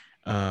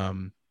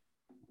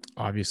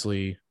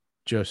 Obviously,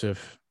 a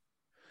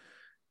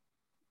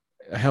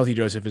healthy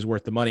Joseph is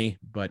worth the money,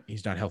 but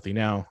he's not healthy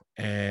now.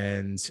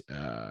 And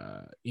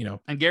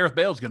and Gareth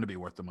Bale's going to be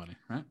worth the money,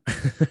 right?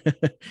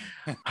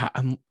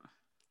 I'm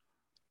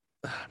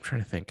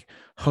trying to think.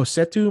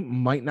 Josetu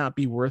might not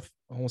be worth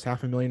almost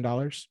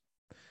 $500,000.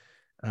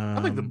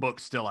 I think the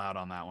book's still out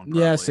on that one.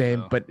 Probably, yeah,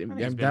 same. so. But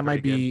that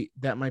might be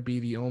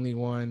the only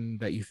one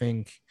that you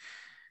think,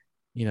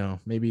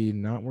 maybe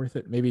not worth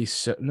it. Maybe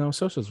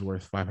Sosa's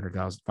worth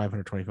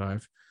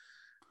 525.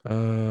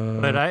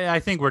 But I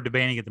think we're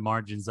debating at the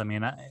margins. I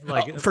mean,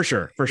 for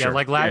sure.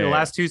 Like the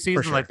last two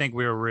seasons, sure. I think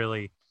we were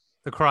really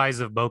the cries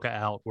of Boca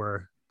out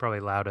were probably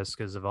loudest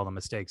because of all the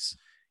mistakes.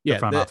 Yeah, the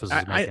front office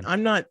was making.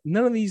 I'm not.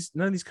 None of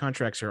these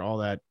contracts are all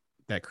that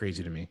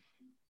crazy to me.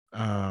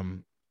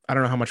 I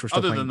don't know how much we're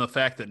still other than the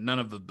fact that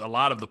a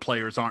lot of the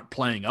players aren't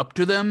playing up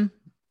to them.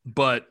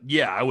 But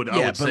yeah, I would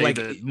say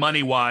that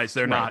money wise,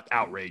 they're not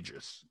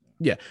outrageous.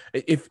 Yeah,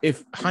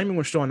 if Hyman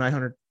were still on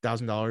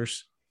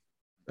 $900,000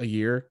 a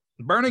year,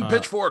 burning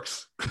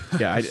pitchforks.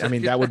 Yeah, I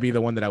mean that would be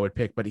the one that I would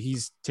pick. But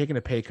he's taking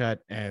a pay cut,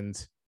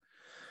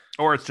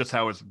 or it's just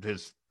how his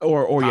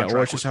or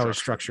it's just how it's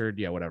structured.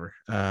 Yeah, whatever.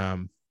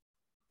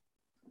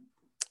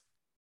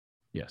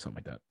 Yeah, something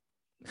like that.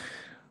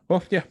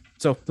 Well, yeah.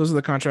 So those are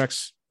the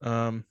contracts.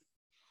 Feel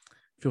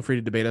free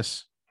to debate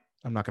us.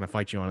 I'm not going to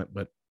fight you on it,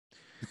 but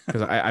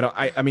because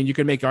I mean, you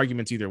can make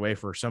arguments either way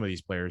for some of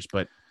these players,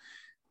 but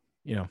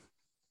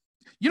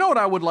You know what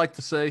I would like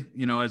to say,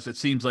 as it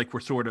seems like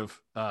we're sort of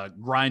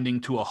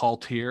grinding to a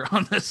halt here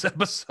on this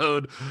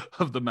episode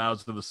of the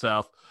Mouths of the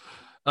South.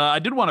 I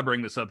did want to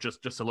bring this up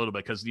just a little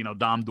bit because,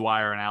 Dom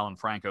Dwyer and Alan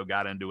Franco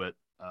got into it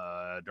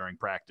during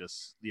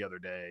practice the other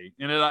day.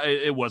 And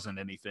it wasn't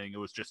anything. It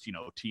was just,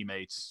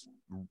 teammates,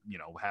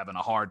 having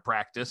a hard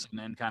practice and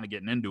then kind of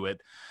getting into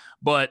it.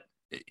 But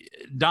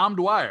Dom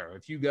Dwyer,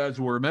 if you guys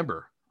will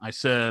remember, I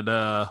said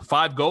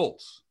 5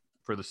 goals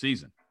for the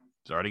season.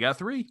 He's already got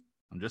 3.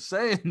 I'm just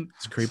saying.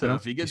 It's creeping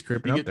up. He's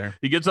creeping up there.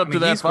 He gets up to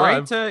that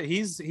 5.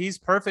 He's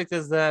perfect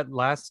as that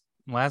last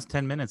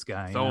 10 minutes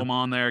guy. Throw him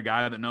on there, a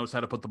guy that knows how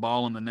to put the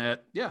ball in the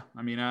net. Yeah,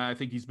 I mean, I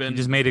think he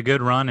just made a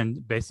good run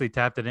and basically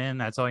tapped it in.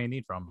 That's all you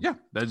need from him. Yeah,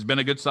 that's been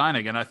a good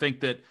signing, and I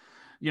think that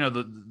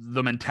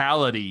the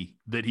mentality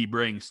that he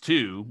brings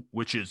too,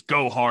 which is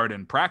go hard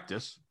in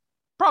practice,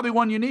 probably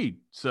one you need.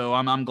 So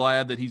I'm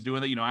glad that he's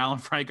doing that. Alan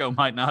Franco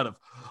might not have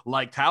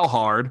liked how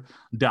hard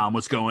Dom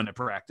was going to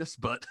practice,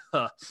 but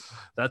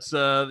that's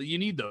you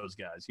need those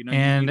guys.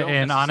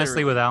 And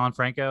honestly, with Alan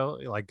Franco,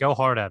 go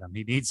hard at him.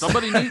 He needs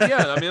somebody.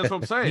 Yeah, I mean that's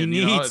what I'm saying.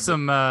 He needs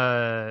some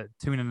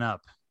tuning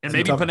up. And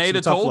maybe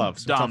Pineda told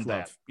Dom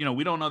that.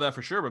 We don't know that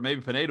for sure, but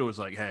maybe Pineda was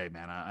like, "Hey,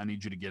 man, I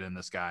need you to get in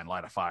this guy and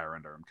light a fire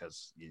under him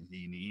because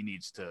he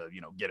needs to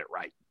get it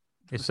right."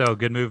 So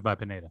good move by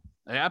Pineda.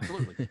 Yeah,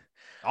 absolutely.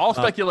 All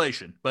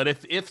speculation, but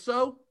if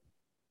so,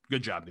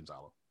 good job,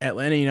 Gonzalo.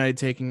 Atlanta United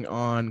taking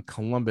on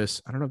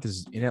Columbus. I don't know if this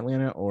is in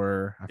Atlanta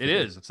or it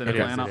is. It's in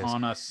Atlanta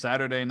on a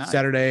Saturday night.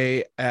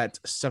 Saturday at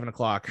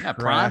 7:00. Yeah,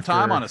 prime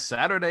time on a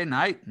Saturday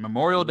night,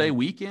 Memorial Day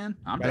weekend.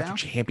 I'm down.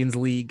 Champions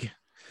League.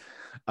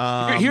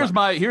 Here's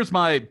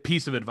my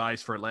piece of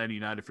advice for Atlanta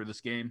United for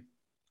this game.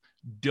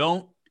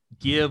 Don't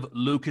give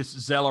Lucas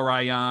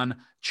Zelarayan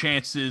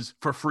chances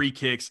for free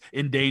kicks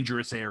in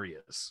dangerous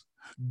areas.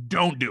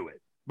 Don't do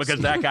it because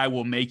that guy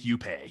will make you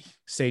pay.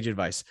 Sage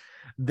advice.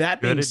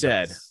 That being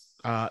said,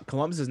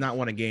 Columbus has not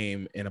won a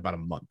game in about a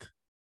month.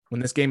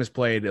 When this game is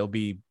played, it'll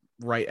be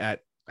right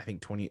at, I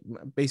think,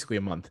 basically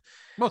a month.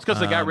 Well, it's because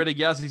they got rid of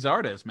Yazzie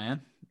Zardes,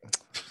 man.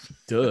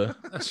 Duh.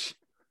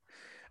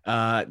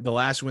 The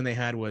last win they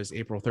had was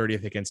April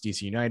 30th against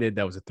DC United.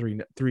 That was a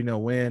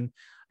 3-0 win.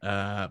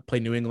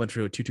 Played New England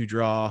for a 2-2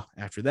 draw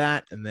after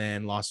that, and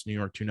then lost to New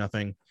York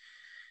 2-0.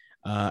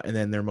 And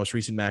then their most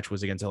recent match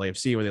was against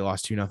LAFC, where they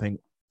lost 2-0.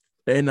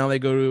 And now they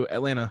go to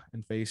Atlanta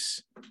and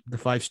face the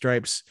Five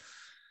Stripes.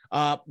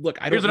 Look,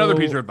 Here's another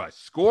piece of advice: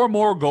 score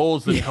more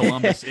goals than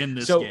Columbus in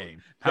this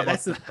game. How about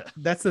that?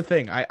 That's the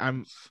thing.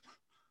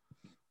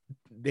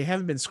 They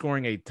haven't been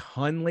scoring a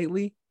ton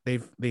lately.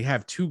 They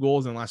have 2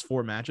 goals in the last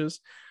 4 matches.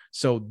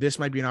 So this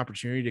might be an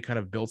opportunity to kind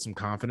of build some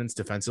confidence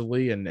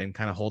defensively and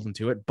kind of hold them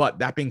to it. But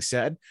that being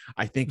said,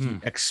 I think you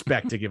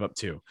expect to give up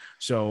 2.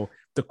 So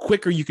the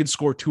quicker you can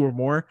score 2 or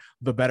more,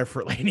 the better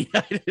for Atlanta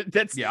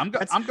United.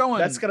 I'm going.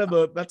 That's kind of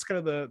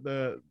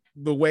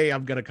the way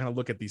I'm gonna kind of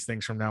look at these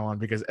things from now on,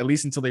 because at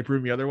least until they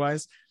prove me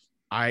otherwise,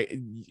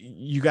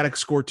 you got to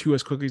score 2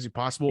 as quickly as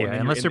possible. Yeah,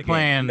 unless you're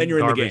playing then you're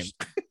in the game.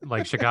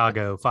 Like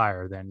Chicago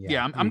Fire, then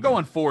I'm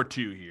going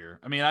 4-2 here.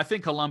 I mean, I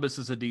think Columbus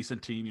is a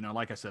decent team. You know,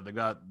 like I said, they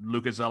got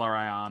Lucas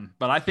Zelarayan,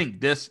 but I think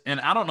this, and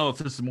I don't know if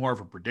this is more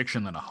of a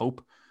prediction than a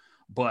hope,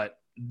 but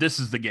this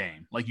is the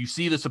game. Like, you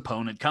see this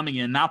opponent coming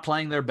in, not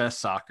playing their best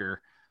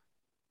soccer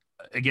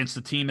against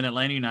a team in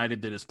Atlanta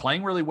United that is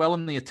playing really well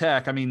in the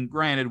attack. I mean,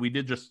 granted, we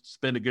did just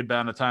spend a good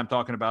amount of time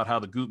talking about how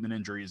the Gutman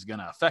injury is going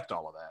to affect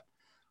all of that.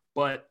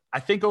 But I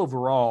think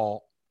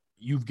overall,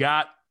 you've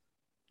got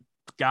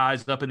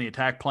guys up in the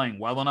attack playing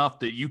well enough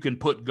that you can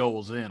put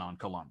goals in on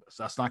Columbus.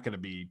 That's not going to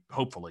be,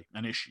 hopefully,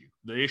 an issue.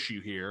 The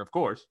issue here, of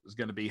course, is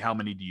going to be how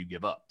many do you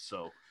give up.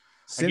 So,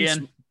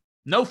 again,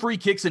 no free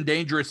kicks in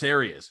dangerous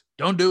areas.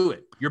 Don't do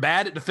it. You're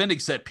bad at defending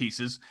set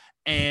pieces,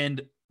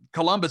 and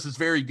Columbus is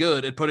very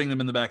good at putting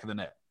them in the back of the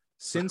net.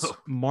 Since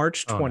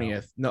March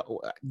 20th,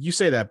 no, you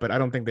say that, but I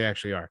don't think they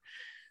actually are.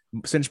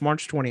 Since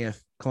March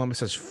 20th, Columbus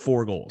has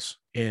 4 goals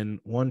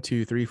in 1,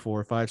 2, 3,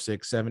 4, 5,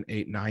 6, 7,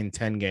 8, 9,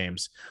 10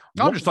 games.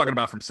 I'm just talking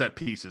about from set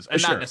pieces,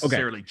 and not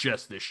necessarily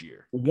just this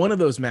year. One of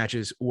those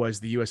matches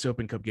was the U.S.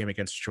 Open Cup game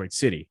against Detroit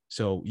City,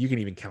 so you can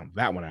even count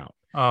that one out.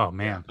 Oh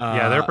man,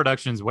 their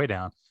production's way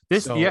down.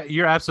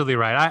 You're absolutely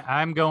right.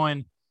 I'm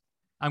going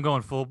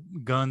full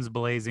guns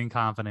blazing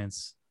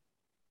confidence.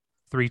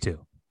 3-2.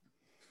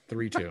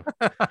 3-2.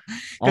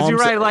 Because you're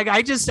right. Like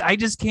I just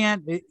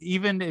can't.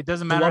 It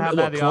doesn't matter how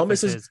bad the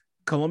offense is.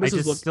 Columbus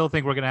still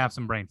think we're gonna have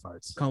some brain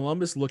farts.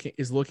 Columbus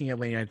is looking at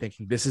Atlanta and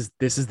thinking this is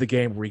the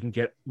game where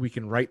we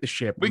can right the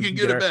ship. We can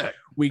get it back.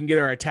 We can get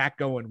our attack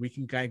going. We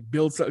can kind of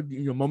build some,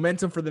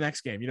 momentum for the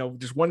next game.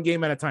 Just one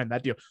game at a time.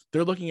 That deal.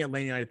 They're looking at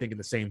Atlanta United thinking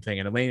the same thing,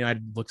 and Atlanta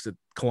United looks at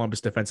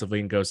Columbus defensively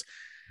and goes,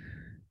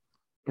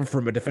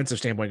 from a defensive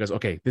standpoint, goes,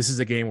 okay, this is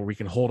a game where we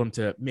can hold them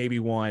to maybe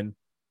 1,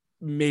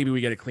 maybe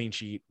we get a clean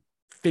sheet.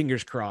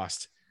 Fingers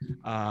crossed.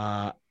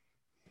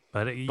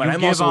 But you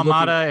give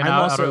Almada and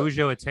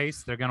Araujo a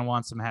taste, they're going to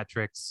want some hat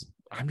tricks.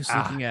 I'm just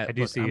looking at. I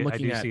do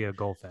see a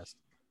goal fest.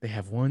 They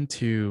have 1,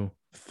 2,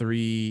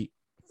 3,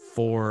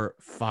 4,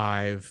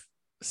 5,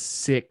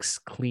 6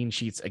 clean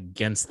sheets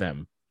against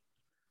them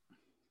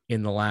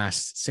in the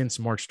since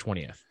March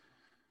 20th.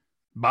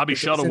 Bobby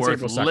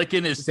Shuttleworth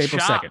licking his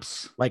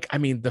chops. 2nd. Like, I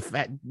mean,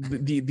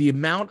 the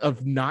amount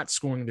of not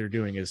scoring they're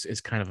doing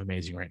is kind of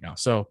amazing right now.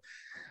 So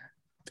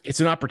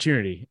it's an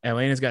opportunity.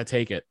 Atlanta's got to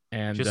take it,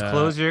 and just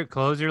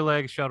close your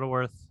legs,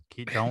 Shuttleworth.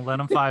 Don't let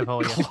them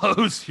 5-hole you.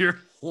 Close your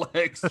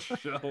legs,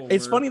 Shuttleworth.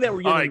 It's funny that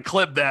we're all right.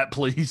 Clip that,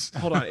 please.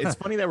 Hold on. It's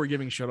funny that we're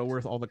giving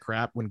Shuttleworth all the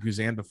crap when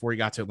Guzan, before he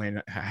got to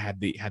Atlanta,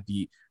 had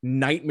the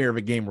nightmare of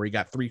a game where he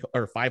got 3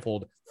 or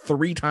 5-holed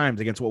 3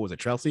 times against what was it,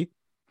 Chelsea?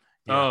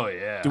 Yeah. Oh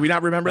yeah. Do we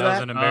not remember that? That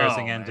was an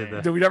embarrassing end to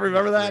the. Do we not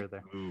remember that?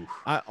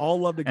 I all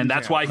love the Guzan, and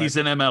that's why he's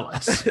in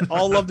MLS.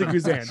 All love the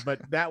Guzan,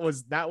 but that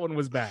one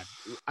was bad.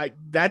 I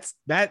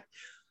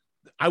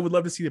would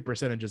love to see the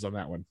percentages on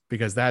that one,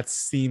 because that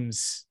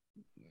seems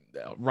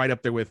right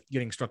up there with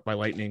getting struck by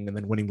lightning and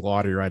then winning the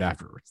lottery right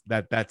afterwards.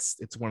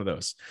 It's one of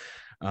those.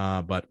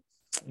 But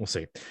we'll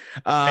see.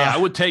 Hey, I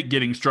would take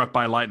getting struck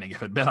by lightning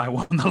if it meant I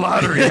won the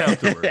lottery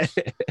afterwards.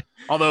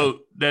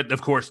 Although that,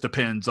 of course,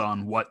 depends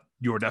on what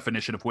your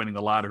definition of winning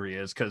the lottery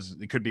is, because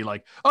it could be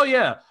like, oh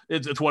yeah,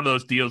 it's one of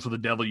those deals with the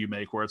devil you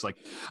make where it's like,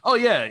 oh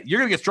yeah, you're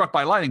gonna get struck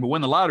by lightning but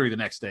win the lottery the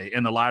next day,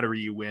 and the lottery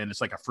you win,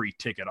 it's like a free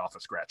ticket off a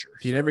scratcher.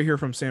 If you never hear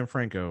from Sam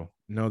Franco,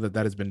 know that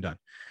has been done.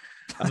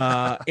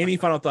 Any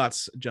final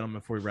thoughts, gentlemen,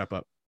 before we wrap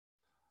up?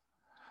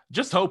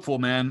 Just hopeful,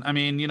 man. I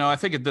mean, I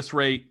think at this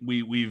rate,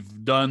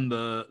 we've done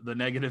the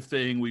negative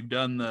thing. We've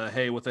done the,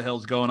 hey, what the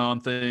hell's going on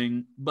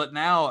thing. But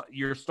now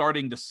you're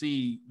starting to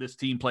see this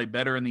team play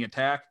better in the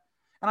attack.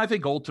 And I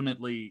think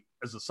ultimately,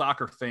 as a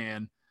soccer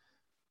fan,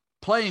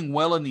 playing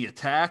well in the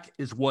attack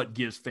is what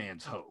gives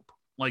fans hope.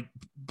 Like,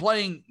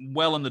 playing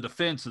well in the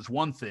defense is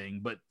one thing,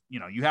 but,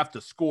 you have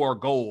to score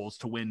goals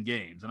to win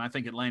games. And I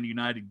think Atlanta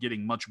United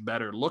getting much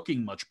better,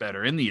 looking much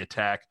better in the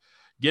attack,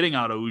 getting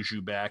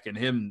Araujo back and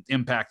him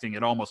impacting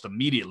it almost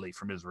immediately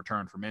from his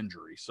return from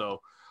injury.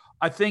 So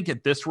I think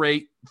at this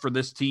rate for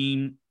this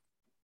team,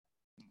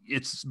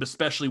 it's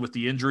especially with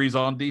the injuries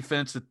on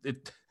defense,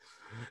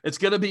 it's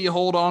going to be a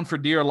hold on for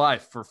dear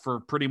life for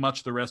pretty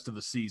much the rest of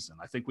the season.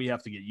 I think we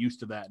have to get used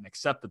to that and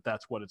accept that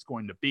that's what it's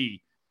going to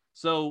be.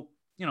 So,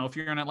 if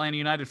you're an Atlanta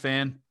United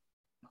fan,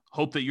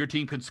 hope that your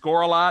team can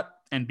score a lot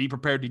and be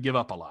prepared to give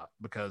up a lot,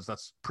 because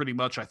that's pretty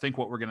much, I think,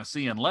 what we're going to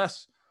see,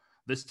 unless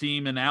this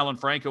team and Alan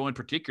Franco in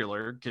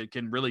particular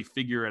can really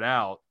figure it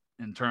out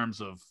in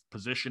terms of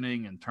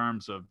positioning, in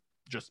terms of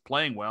just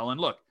playing well. And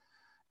look,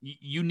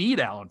 you need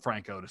Alan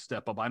Franco to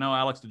step up. I know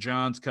Alex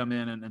DeJohn's come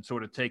in and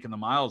sort of taken the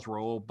Miles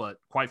role, but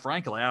quite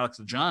frankly, Alex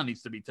DeJohn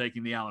needs to be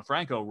taking the Alan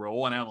Franco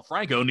role, and Alan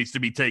Franco needs to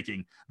be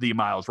taking the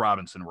Miles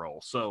Robinson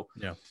role. So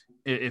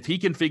if he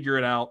can figure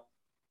it out,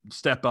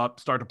 step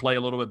up, start to play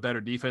a little bit better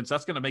defense,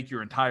 that's going to make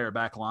your entire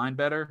back line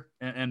better.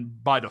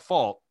 And by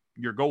default,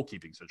 your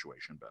goalkeeping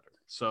situation better.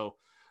 So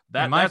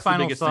that's my the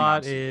final biggest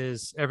thought thing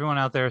is everyone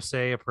out there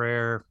say a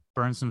prayer,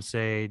 burn some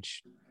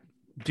sage,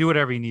 do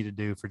whatever you need to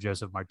do for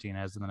Joseph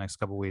Martinez in the next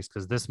couple of weeks,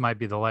 because this might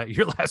be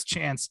your last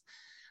chance.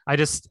 I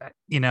just,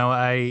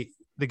 the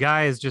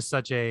guy is just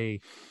such a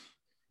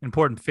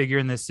important figure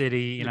in this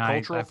city.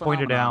 I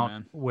pointed out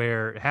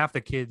where half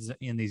the kids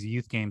in these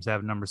youth games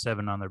have number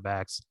 7 on their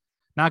backs,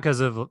 not because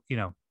of,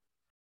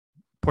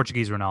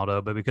 Portuguese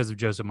Ronaldo, but because of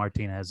Joseph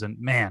Martinez. And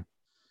man,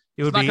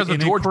 it would be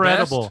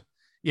incredible.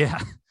 Yeah.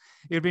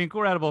 It would be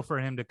incredible for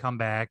him to come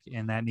back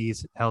and that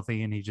knee's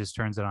healthy and he just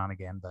turns it on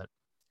again. But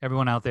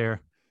everyone out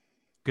there,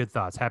 good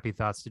thoughts, happy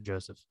thoughts to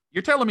Joseph.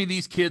 You're telling me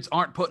these kids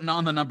aren't putting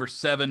on the number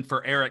 7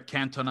 for Eric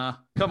Cantona?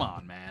 Come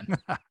on, man.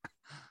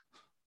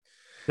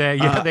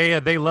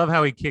 They love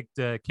how he kicked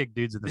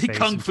dudes in the face. He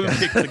kung fu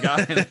kicked the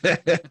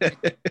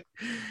guy.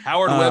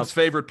 Howard Webb's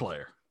favorite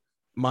player.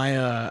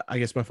 I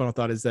guess my final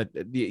thought is that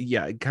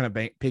kind of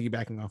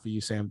piggybacking off of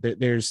you, Sam.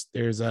 There's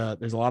a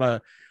lot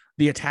of,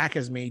 the attack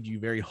has made you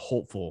very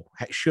hopeful.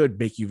 Should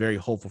make you very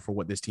hopeful for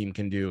what this team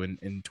can do in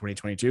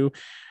 2022,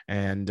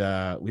 and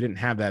we didn't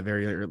have that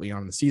very early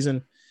on in the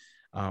season,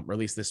 or at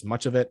least this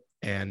much of it.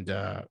 And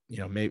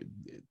maybe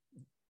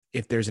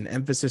if there's an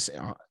emphasis,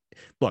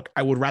 look,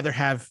 I would rather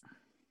have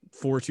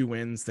 4-2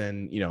 wins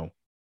than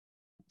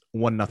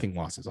 1-0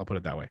 losses. I'll put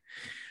it that way.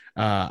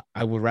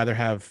 I would rather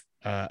have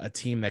a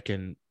team that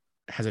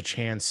has a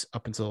chance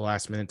up until the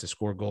last minute to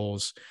score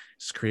goals,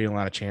 is creating a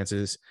lot of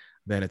chances,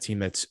 than a team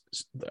that's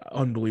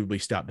unbelievably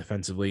stout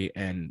defensively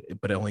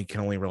but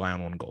can only rely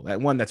on one goal. That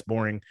one that's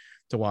boring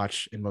to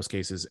watch in most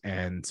cases,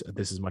 and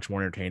this is much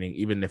more entertaining,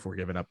 even if we're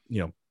giving up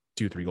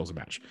 2-3 goals a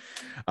match.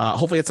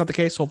 Hopefully it's not the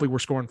case. Hopefully we're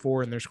scoring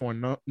 4 and they're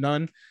scoring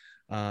none.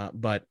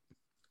 But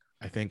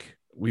I think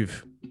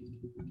we've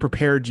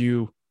prepared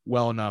you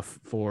well enough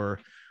for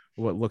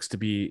what looks to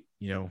be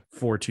 4-2,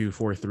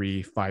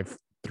 4-3,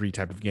 5-3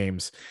 type of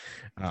games.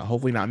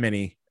 Hopefully not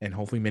many, and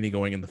hopefully many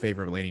going in the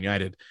favor of Atlanta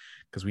United,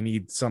 because we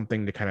need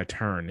something to kind of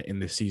turn in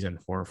this season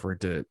for it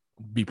to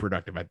be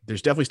productive.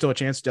 There's definitely still a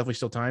chance, definitely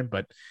still time,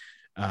 but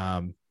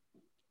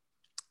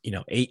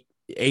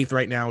eighth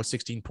right now with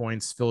 16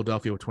 points,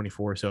 Philadelphia with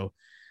 24. So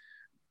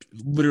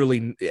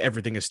literally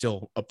everything is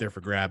still up there for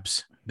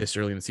grabs this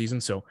early in the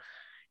season. So,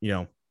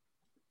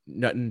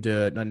 nothing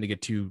to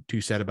get too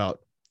sad about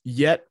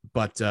yet,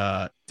 but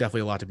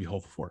definitely a lot to be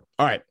hopeful for.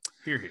 All right.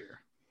 Here.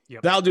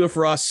 Yep. That'll do it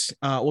for us.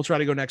 We'll try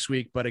to go next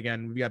week, but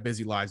again, we got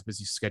busy lives,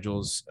 busy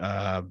schedules.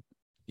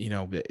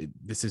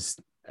 This is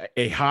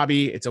a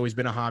hobby. It's always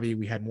been a hobby.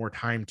 We had more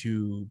time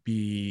to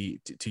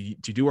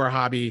do our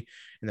hobby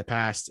in the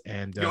past,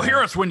 and you'll hear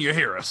us when you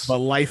hear us. But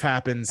life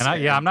happens. And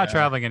I'm not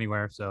traveling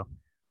anywhere, so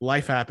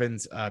life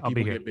happens.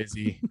 People get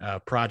busy.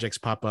 Projects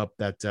pop up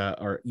that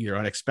are either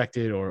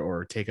unexpected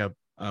or take up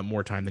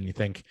more time than you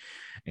think,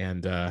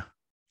 and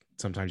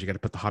sometimes you got to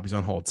put the hobbies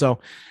on hold. So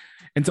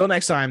until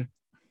next time,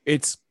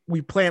 we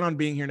plan on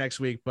being here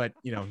next week, but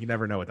you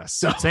never know with us.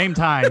 So same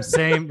time,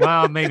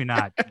 well, maybe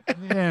not.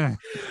 Yeah.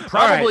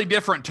 Probably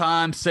different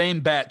time, same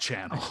bat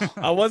channel.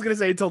 I was going to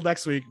say until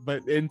next week,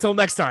 but until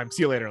next time,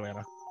 see you later,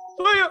 Atlanta.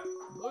 See ya.